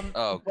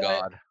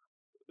 God.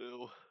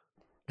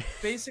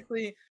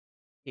 Basically,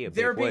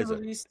 they're being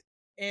released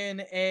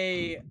in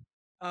a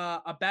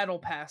battle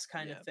pass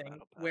kind of thing,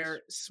 where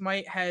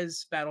Smite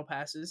has battle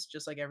passes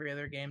just like every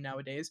other game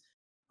nowadays.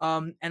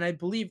 And I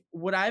believe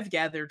what I've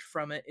gathered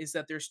from it is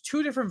that there's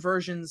 2 different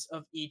versions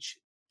of each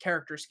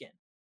character skin.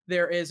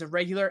 There is a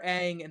regular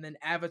Aang and then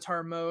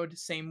Avatar mode.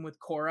 Same with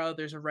Korra.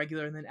 There's a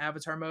regular and then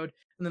Avatar mode.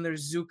 And then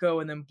there's Zuko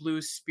and then Blue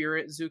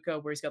Spirit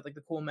Zuko, where he's got like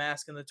the cool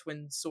mask and the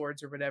twin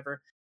swords or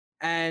whatever.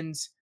 And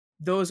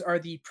those are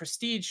the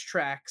prestige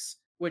tracks,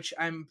 which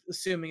I'm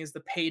assuming is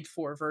the paid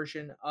for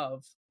version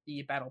of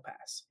the battle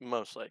pass.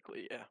 Most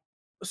likely, yeah.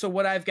 So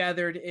what I've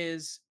gathered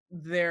is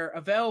they're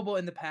available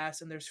in the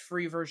past, and there's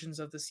free versions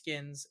of the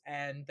skins,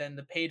 and then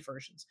the paid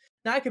versions.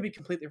 Now, I could be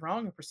completely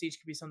wrong. A Prestige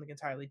could be something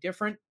entirely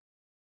different,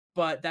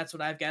 but that's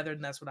what I've gathered,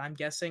 and that's what I'm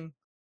guessing.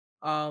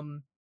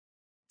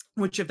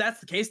 Which, if that's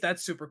the case,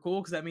 that's super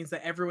cool because that means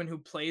that everyone who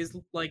plays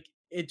like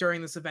it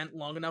during this event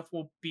long enough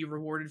will be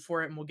rewarded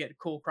for it, and will get a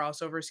cool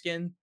crossover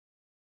skin.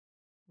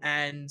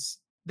 And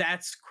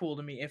that's cool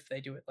to me if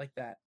they do it like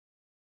that.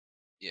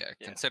 Yeah,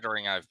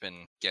 considering I've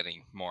been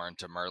getting more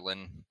into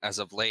Merlin as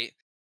of late,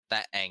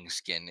 that Aang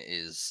skin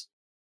is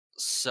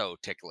so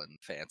tickling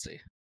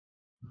fancy.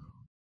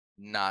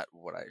 Not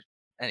what I...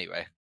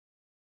 Anyway.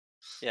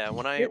 Yeah,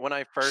 when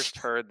I first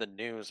heard the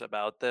news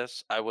about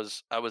this, I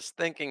was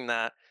thinking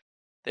that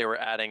they were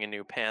adding a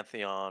new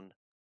Pantheon,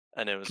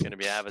 and it was going to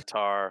be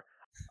Avatar.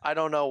 I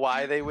don't know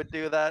why they would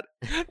do that.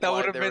 That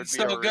would have been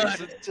so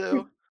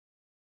good.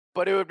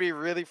 But it would be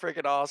really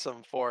freaking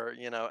awesome for,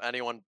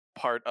 anyone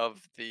part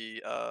of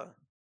the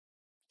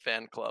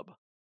fan club,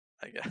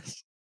 I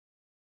guess.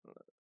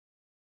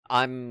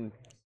 I'm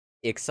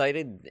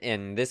excited,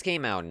 and this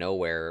came out of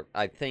nowhere.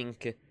 I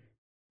think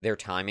their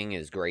timing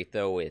is great,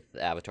 though, with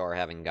Avatar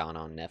having gone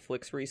on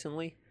Netflix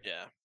recently.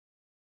 Yeah.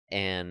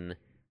 And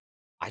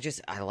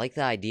I like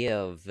the idea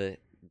of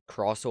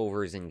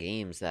crossovers in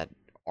games that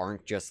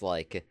aren't just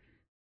like...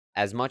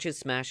 As much as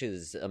Smash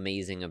is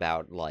amazing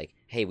about, like,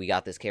 hey, we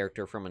got this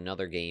character from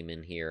another game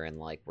in here, and,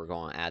 like, we're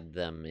going to add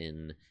them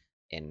in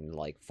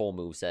like, full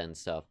moveset and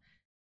stuff,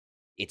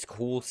 it's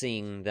cool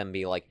seeing them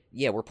be like,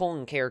 yeah, we're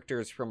pulling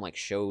characters from, like,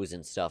 shows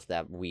and stuff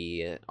that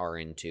we are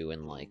into,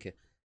 and, like,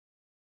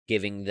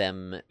 giving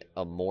them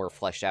a more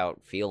fleshed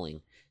out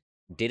feeling.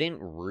 Didn't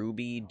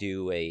Ruby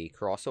do a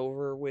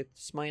crossover with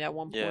Smite at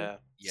one point?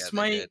 Yeah,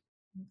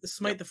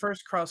 Smite, the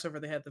first crossover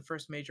they had, the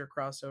first major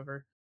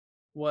crossover,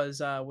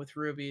 was with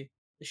Ruby,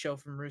 the show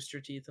from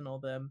Rooster Teeth and all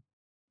them.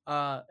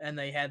 And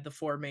they had the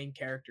 4 main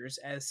characters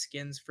as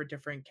skins for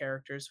different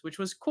characters, which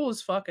was cool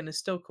as fuck and is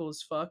still cool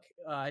as fuck.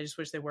 I just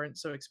wish they weren't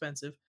so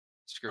expensive.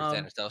 Screw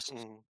Thanatos.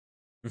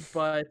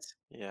 But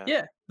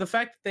yeah, the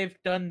fact that they've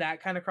done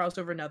that kind of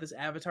crossover, now this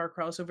Avatar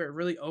crossover, it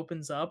really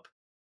opens up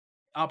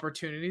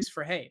opportunities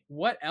for, hey,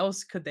 what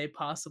else could they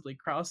possibly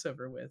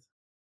crossover with?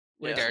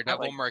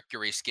 Daredevil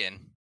Mercury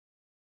skin.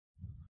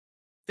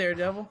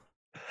 Daredevil?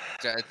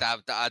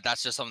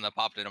 That's just something that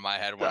popped into my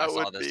head when I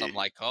saw this. I'm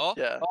like, oh,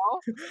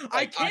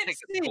 I can't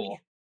see. Cool.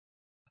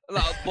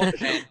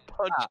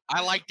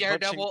 I like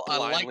Daredevil. I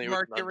like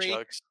Mercury.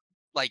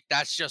 Like,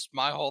 that's just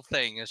my whole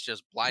thing. It's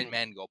just blind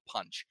man go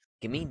punch.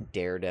 Give me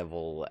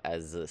Daredevil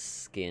as a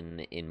skin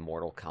in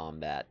Mortal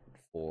Kombat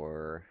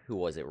for, who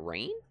was it,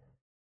 Rain?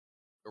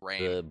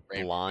 The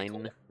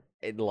blind,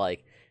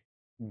 like,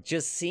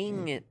 just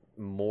seeing it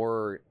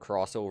more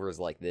crossovers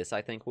like this,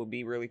 I think, would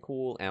be really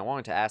cool. And I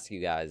wanted to ask you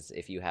guys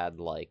if you had,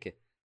 like,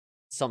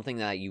 something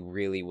that you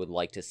really would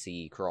like to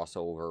see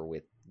crossover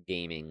with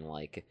gaming,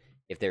 like,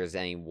 if there's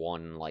any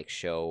one, like,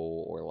 show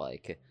or,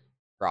 like,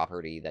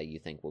 property that you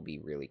think would be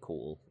really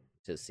cool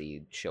to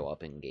see show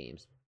up in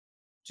games.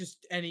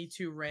 Just any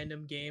 2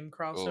 random game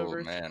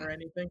crossovers or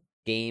anything?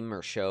 Game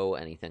or show,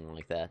 anything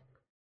like that.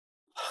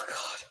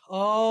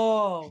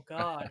 Oh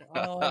god.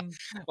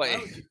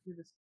 Wait.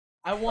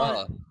 I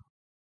want...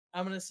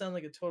 I'm gonna sound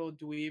like a total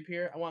dweeb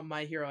here. I want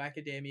My Hero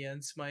Academia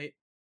and Smite.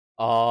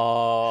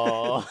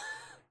 Oh,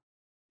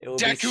 it would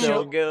be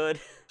so good.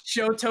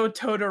 Shoto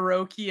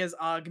Todoroki as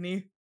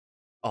Agni.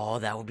 Oh,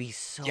 that would be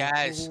so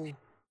cool.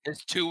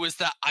 His 2 is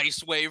the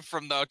ice wave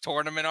from the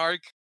tournament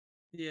arc.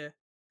 Yeah,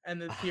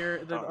 and the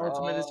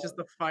ultimate is just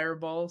the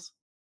fireballs.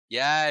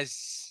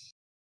 Yes.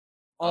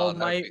 All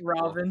Might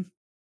Robin.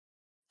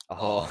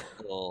 Oh.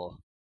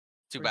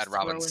 Too bad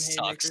Robin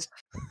sucks.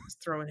 He's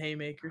throwing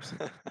haymakers.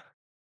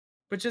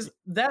 But just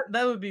that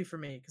would be for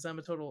me, because I'm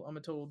a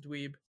total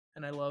dweeb,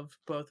 and I love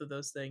both of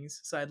those things.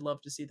 So I'd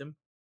love to see them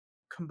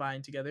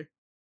combined together.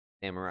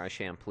 Samurai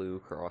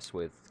Champloo cross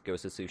with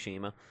Ghost of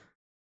Tsushima.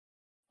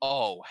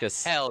 Oh,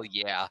 hell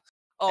yeah.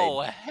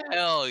 Oh,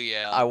 hell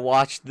yeah. I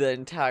watched the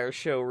entire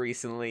show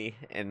recently,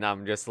 and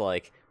I'm just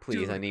like,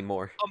 please, I need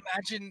more.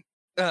 Imagine,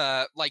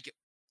 like,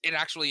 it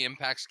actually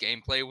impacts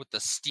gameplay with the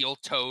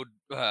steel-toed,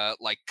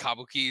 like,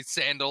 kabuki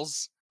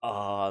sandals.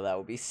 Oh, that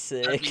would be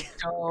sick. That'd be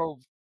dope.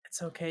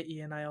 It's okay,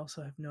 Ian. I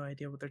also have no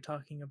idea what they're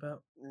talking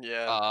about.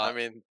 Yeah, I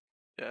mean,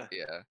 yeah.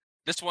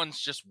 This one's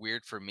just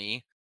weird for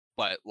me,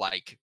 but,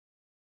 like,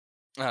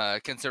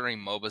 considering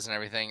MOBAs and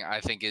everything, I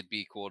think it'd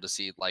be cool to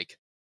see, like,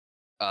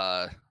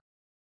 I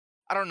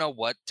don't know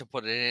what to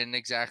put it in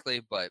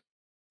exactly, but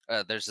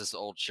there's this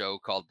old show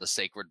called The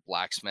Sacred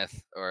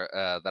Blacksmith, or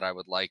that I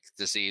would like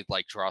to see,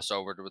 like,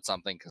 crossover with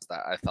something, because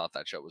I thought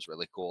that show was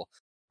really cool.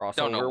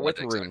 Crossover with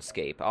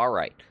RuneScape. All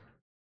right.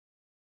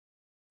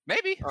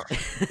 Maybe.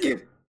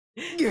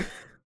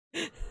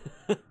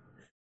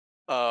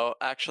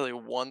 Actually,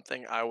 one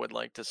thing I would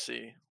like to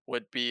see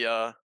would be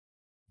I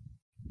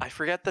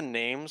forget the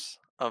names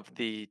of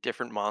the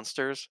different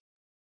monsters,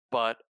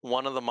 but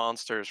one of the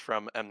monsters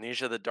from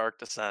Amnesia: The Dark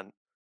Descent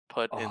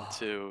put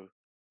into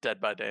Dead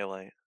by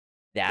Daylight.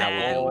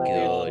 That would be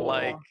good.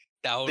 Like,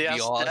 That would The be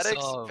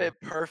aesthetics awesome. fit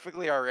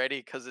perfectly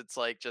already because it's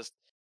like just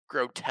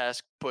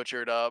grotesque,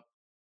 butchered up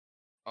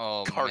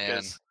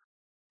carcass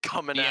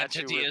coming the at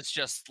you. entity is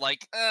just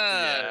like,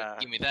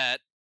 give me that.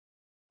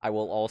 I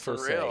will also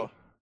For say,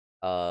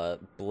 real.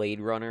 Blade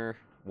Runner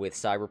with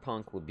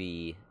Cyberpunk would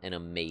be an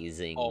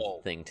amazing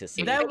thing to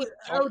see. That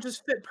would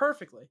just fit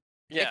perfectly.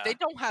 Yeah. If they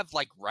don't have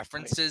like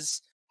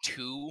references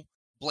to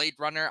Blade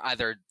Runner,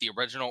 either the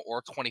original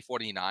or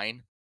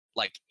 2049,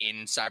 like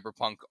in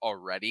Cyberpunk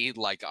already,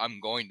 like I'm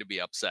going to be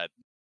upset.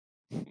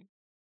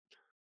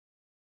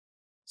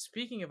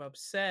 Speaking of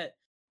upset,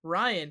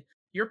 Ryan,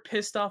 you're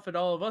pissed off at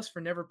all of us for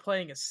never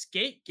playing a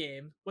Skate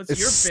game. What's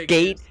your big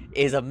Skate news?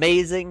 is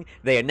amazing.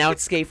 They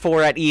announced Skate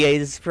 4 at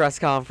EA's press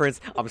conference.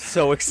 I'm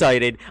so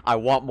excited. I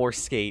want more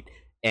Skate.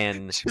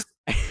 And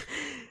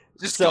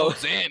just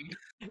goes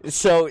in.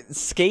 So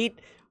Skate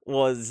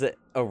was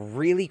a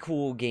really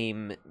cool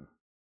game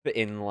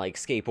in like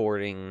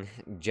skateboarding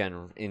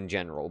in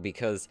general,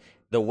 because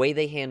the way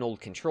they handled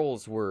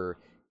controls were,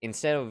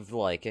 instead of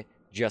like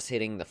just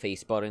hitting the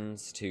face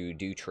buttons to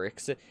do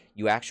tricks,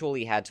 you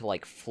actually had to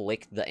like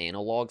flick the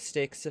analog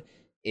sticks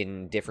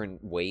in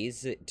different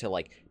ways to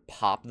like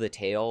pop the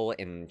tail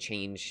and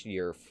change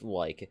your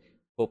like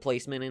foot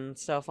placement and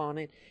stuff on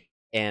it.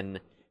 And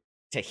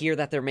to hear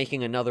that they're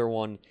making another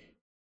one,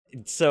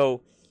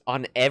 so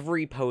on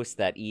every post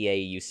that EA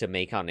used to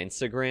make on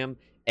Instagram,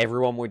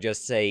 everyone would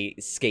just say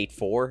Skate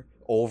 4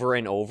 over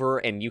and over,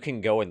 and you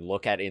can go and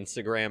look at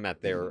Instagram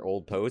at their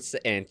old posts,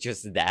 and it's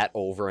just that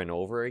over and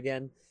over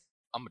again.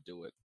 I'm gonna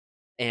do it.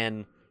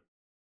 And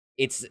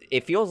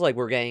it feels like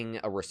we're getting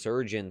a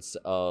resurgence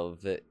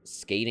of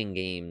skating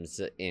games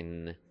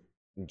in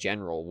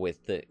general,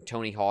 with the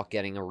Tony Hawk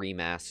getting a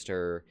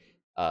remaster.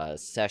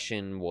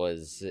 Session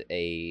was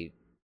a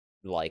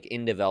like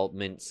in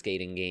development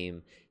skating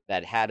game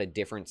that had a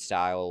different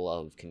style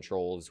of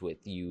controls,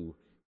 with you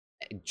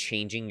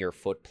changing your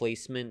foot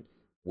placement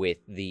with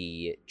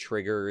the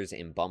triggers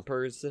and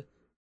bumpers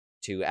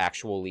to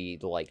actually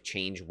like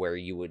change where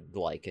you would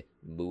like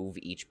move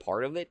each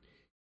part of it.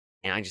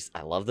 And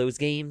I love those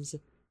games,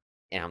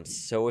 and I'm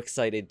so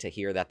excited to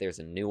hear that there's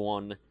a new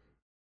one,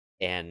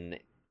 and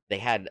they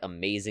had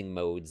amazing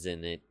modes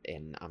in it,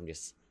 and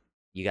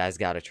you guys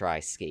gotta try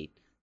Skate.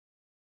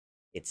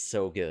 It's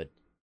so good.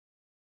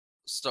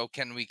 So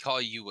can we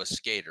call you a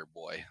skater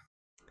boy?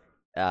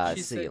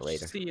 See you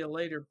later. See you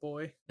later,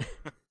 boy.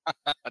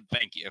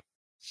 Thank you.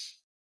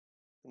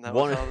 And that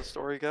was how the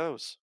story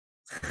goes.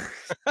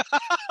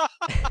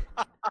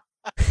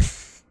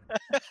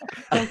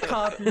 Don't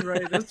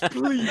copyright us,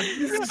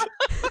 please.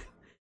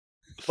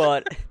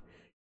 But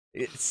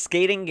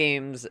skating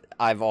games,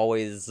 I've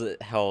always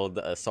held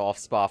a soft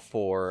spot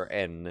for,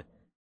 and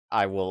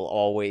I will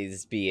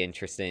always be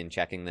interested in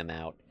checking them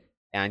out.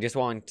 And I just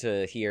wanted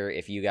to hear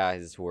if you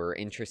guys were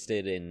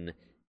interested in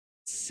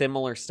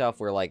similar stuff,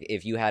 where like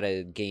if you had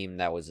a game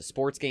that was a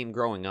sports game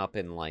growing up,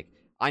 and like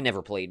I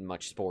never played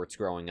much sports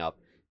growing up,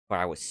 but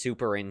I was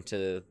super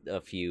into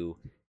a few,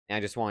 and I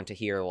just wanted to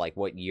hear like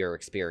what your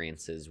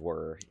experiences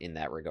were in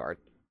that regard.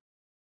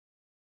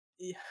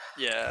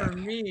 Yeah. For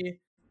me,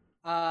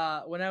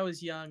 when I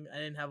was young, I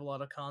didn't have a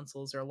lot of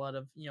consoles or a lot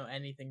of,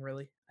 anything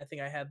really. I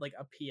think I had like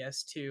a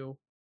PS2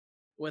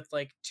 with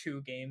like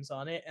 2 games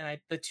on it, and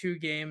the 2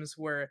 games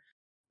were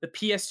the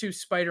PS2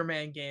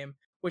 Spider-Man game,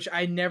 which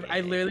I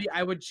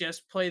would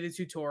just play the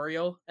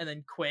tutorial and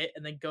then quit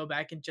and then go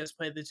back and just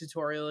play the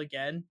tutorial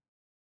again,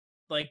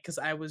 like, because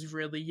I was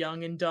really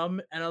young and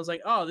dumb, and I was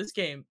like, oh, this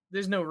game,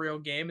 there's no real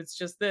game, it's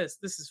just this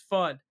is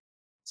fun.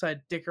 So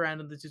I'd dick around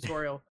in the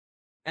tutorial.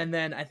 And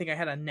then I think I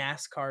had a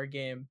NASCAR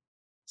game,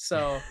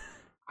 so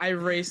I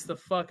raced the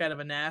fuck out of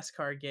a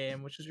NASCAR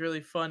game, which was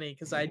really funny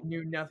because I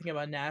knew nothing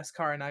about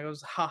NASCAR, and I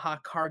goes, haha,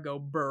 cargo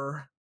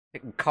burr.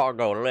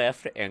 Cargo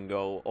left and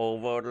go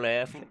over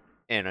left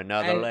and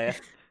another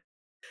left.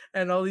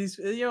 And all these,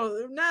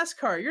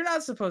 NASCAR, you're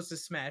not supposed to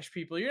smash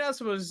people. You're not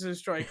supposed to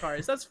destroy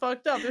cars. That's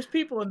fucked up. There's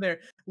people in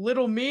there.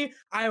 Little me,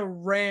 I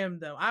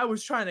rammed them. I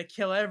was trying to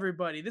kill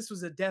everybody. This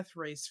was a death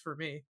race for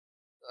me.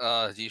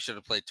 You should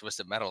have played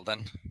Twisted Metal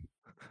then.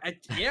 I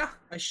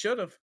should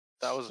have.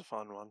 That was a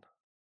fun one.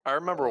 I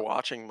remember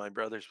watching my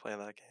brothers play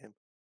that game.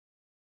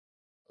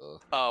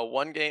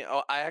 One game.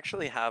 Oh, I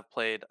actually have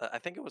played. I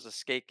think it was a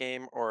skate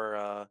game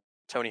or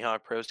Tony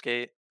Hawk Pro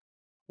Skate.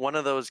 One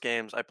of those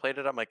games. I played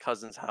it at my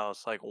cousin's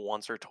house like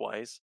once or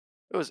twice.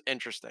 It was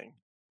interesting.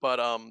 But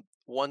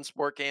one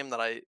sport game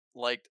that I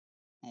liked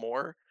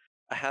more,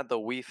 I had the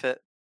Wii Fit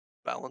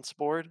balance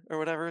board or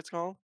whatever it's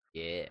called.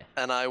 Yeah.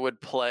 And I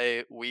would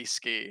play Wii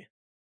Ski.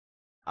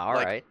 All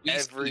right. Wii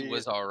Ski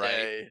was all right.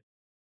 Day.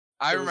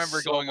 I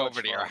remember going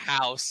over to your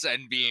house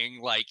and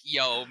being like,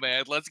 yo,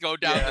 man, let's go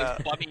down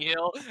this bunny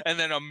hill, and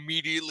then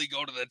immediately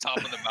go to the top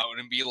of the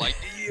mountain and be like,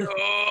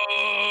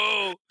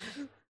 yo!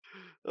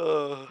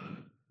 You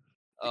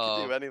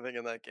can do anything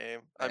in that game.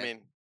 Man. I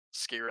mean,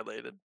 ski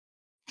related.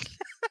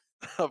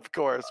 Of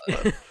course,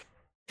 but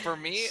for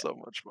me, so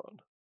much fun.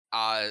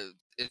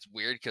 It's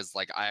weird because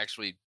like I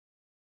actually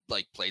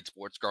like played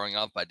sports growing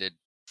up. I did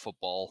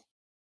football.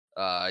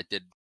 I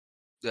did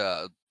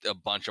a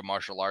bunch of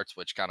martial arts,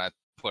 which kind of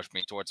pushed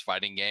me towards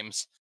fighting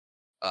games.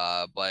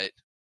 But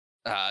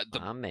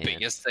the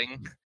biggest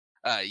thing,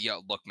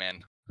 look,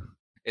 man,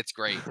 it's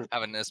great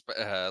having this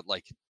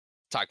like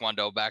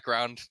Taekwondo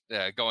background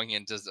going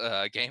into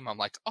a game. I'm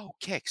like, oh,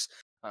 kicks.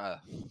 But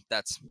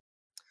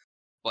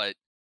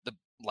the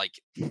like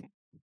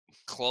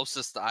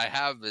closest I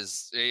have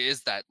is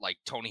that like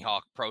Tony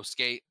Hawk Pro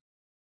Skate.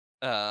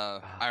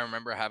 I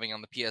remember having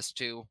on the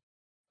PS2.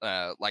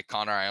 Like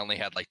Connor, I only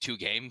had like 2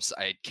 games.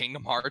 I had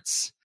Kingdom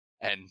Hearts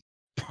and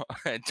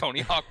Tony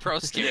Hawk Pro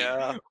Skate.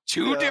 Yeah,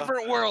 Two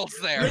different worlds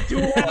there.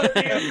 The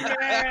duality,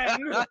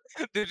 man.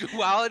 The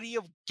duality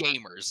of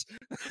gamers.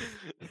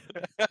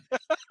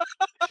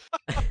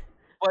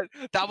 But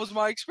that was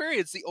my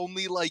experience. The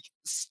only like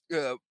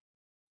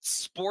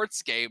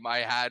sports game I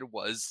had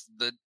was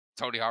the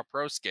Tony Hawk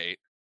Pro Skate.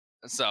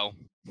 So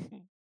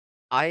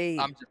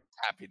I'm just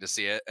happy to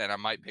see it, and I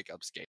might pick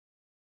up Skate.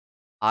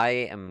 I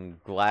am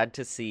glad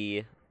to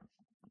see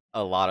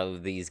a lot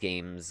of these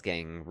games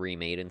getting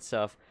remade and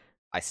stuff.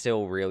 I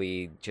still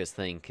really just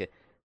think,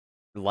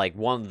 like,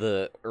 one of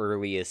the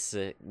earliest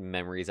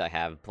memories I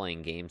have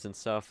playing games and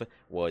stuff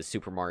was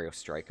Super Mario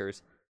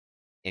Strikers.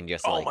 And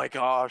just oh my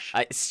gosh,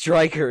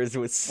 Strikers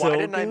was so Why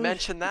didn't good. I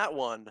mention that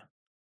one?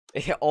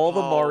 All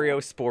the Mario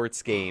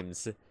sports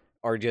games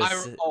are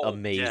just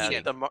amazing.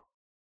 Yeah,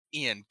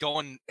 Ian,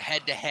 going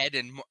head to head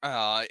in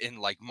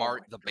like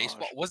the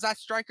baseball, was that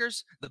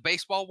Strikers, the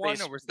baseball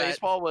one, or was that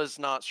baseball? Was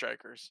not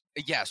Strikers.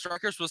 Yeah,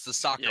 Strikers was the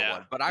soccer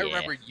one, but I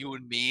remember you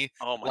and me,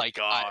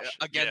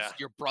 against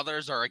your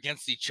brothers or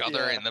against each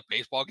other in the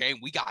baseball game.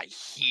 We got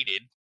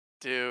heated.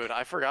 Dude,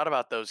 I forgot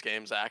about those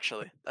games,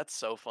 actually. That's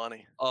so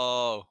funny.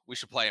 Oh, we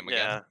should play them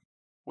again.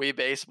 Wii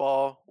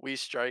Baseball,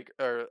 Wii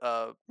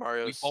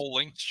Mario Wii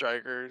Bowling.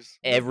 Strikers.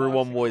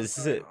 Everyone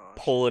was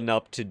pulling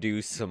up to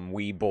do some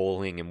Wii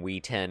Bowling and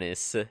Wii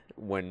Tennis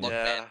when... Look,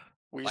 man,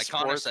 Wii like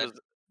Sports Connor said,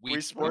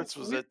 Wii Sports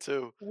was it,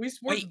 too. Wii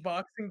Sports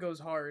boxing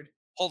goes hard.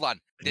 Hold on.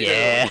 Did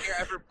you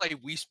ever play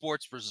Wii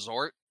Sports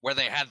Resort where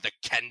they had the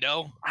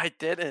kendo? I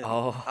didn't.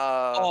 No.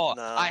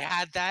 I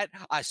had that.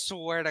 I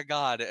swear to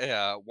God.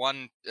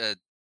 One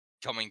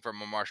coming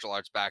from a martial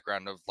arts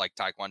background of like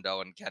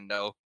Taekwondo and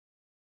Kendo.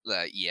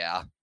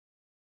 Yeah.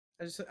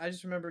 I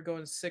just remember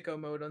going sicko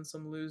mode on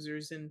some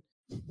losers in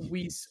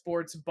Wii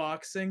Sports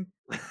boxing,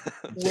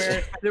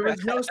 where there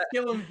was no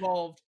skill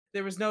involved.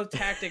 There was no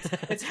tactics.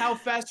 It's how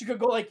fast you could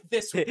go like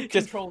this with the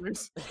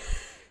controllers.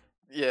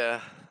 Yeah.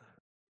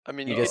 I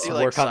mean, you just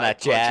work on that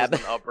jab.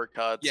 And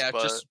uppercuts. Yeah,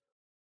 but...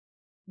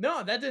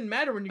 No, that didn't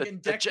matter when you're getting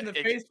decked in the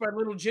face by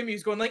little Jimmy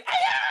who's going like,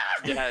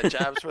 ah! Yeah,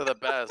 jabs were the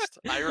best.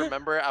 I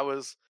remember I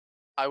was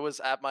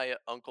at my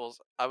uncle's.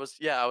 I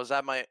was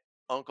at my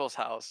uncle's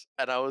house,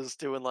 and I was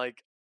doing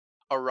like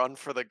a run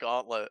for the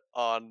gauntlet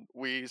on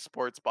Wii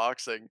Sports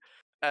Boxing,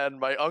 and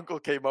my uncle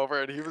came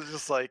over, and he was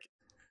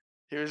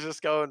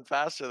just going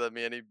faster than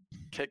me, and he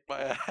kicked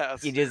my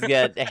ass. You just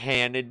get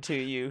handed to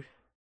you.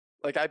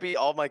 Like, I beat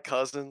all my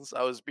cousins.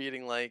 I was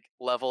beating like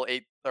level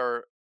 8,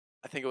 or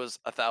I think it was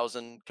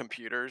 1,000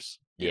 computers.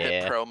 You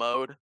hit pro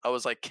mode. I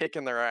was like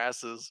kicking their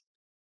asses,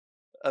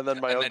 and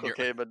then my uncle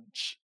came and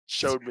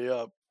showed me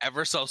up.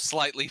 Ever so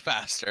slightly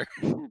faster.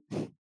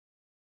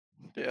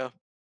 Yeah.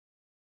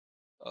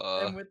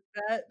 And with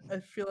that, I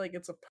feel like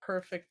it's a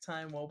perfect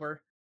time while we're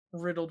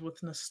riddled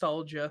with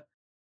nostalgia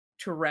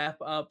to wrap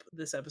up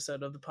this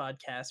episode of the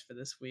podcast for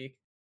this week.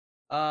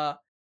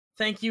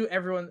 Thank you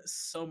everyone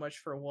so much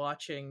for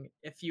watching.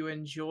 If you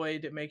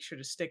enjoyed, make sure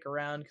to stick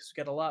around because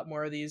we got a lot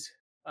more of these.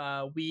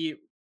 We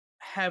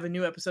have a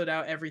new episode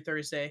out every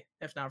Thursday,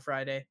 if not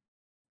Friday.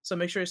 So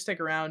make sure to stick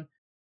around.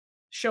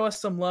 Show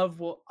us some love.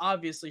 We'll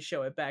obviously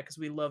show it back because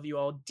we love you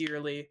all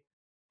dearly.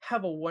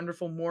 Have a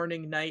wonderful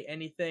morning, night,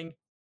 anything.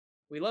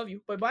 We love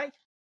you. Bye-bye.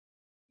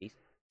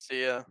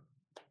 See ya.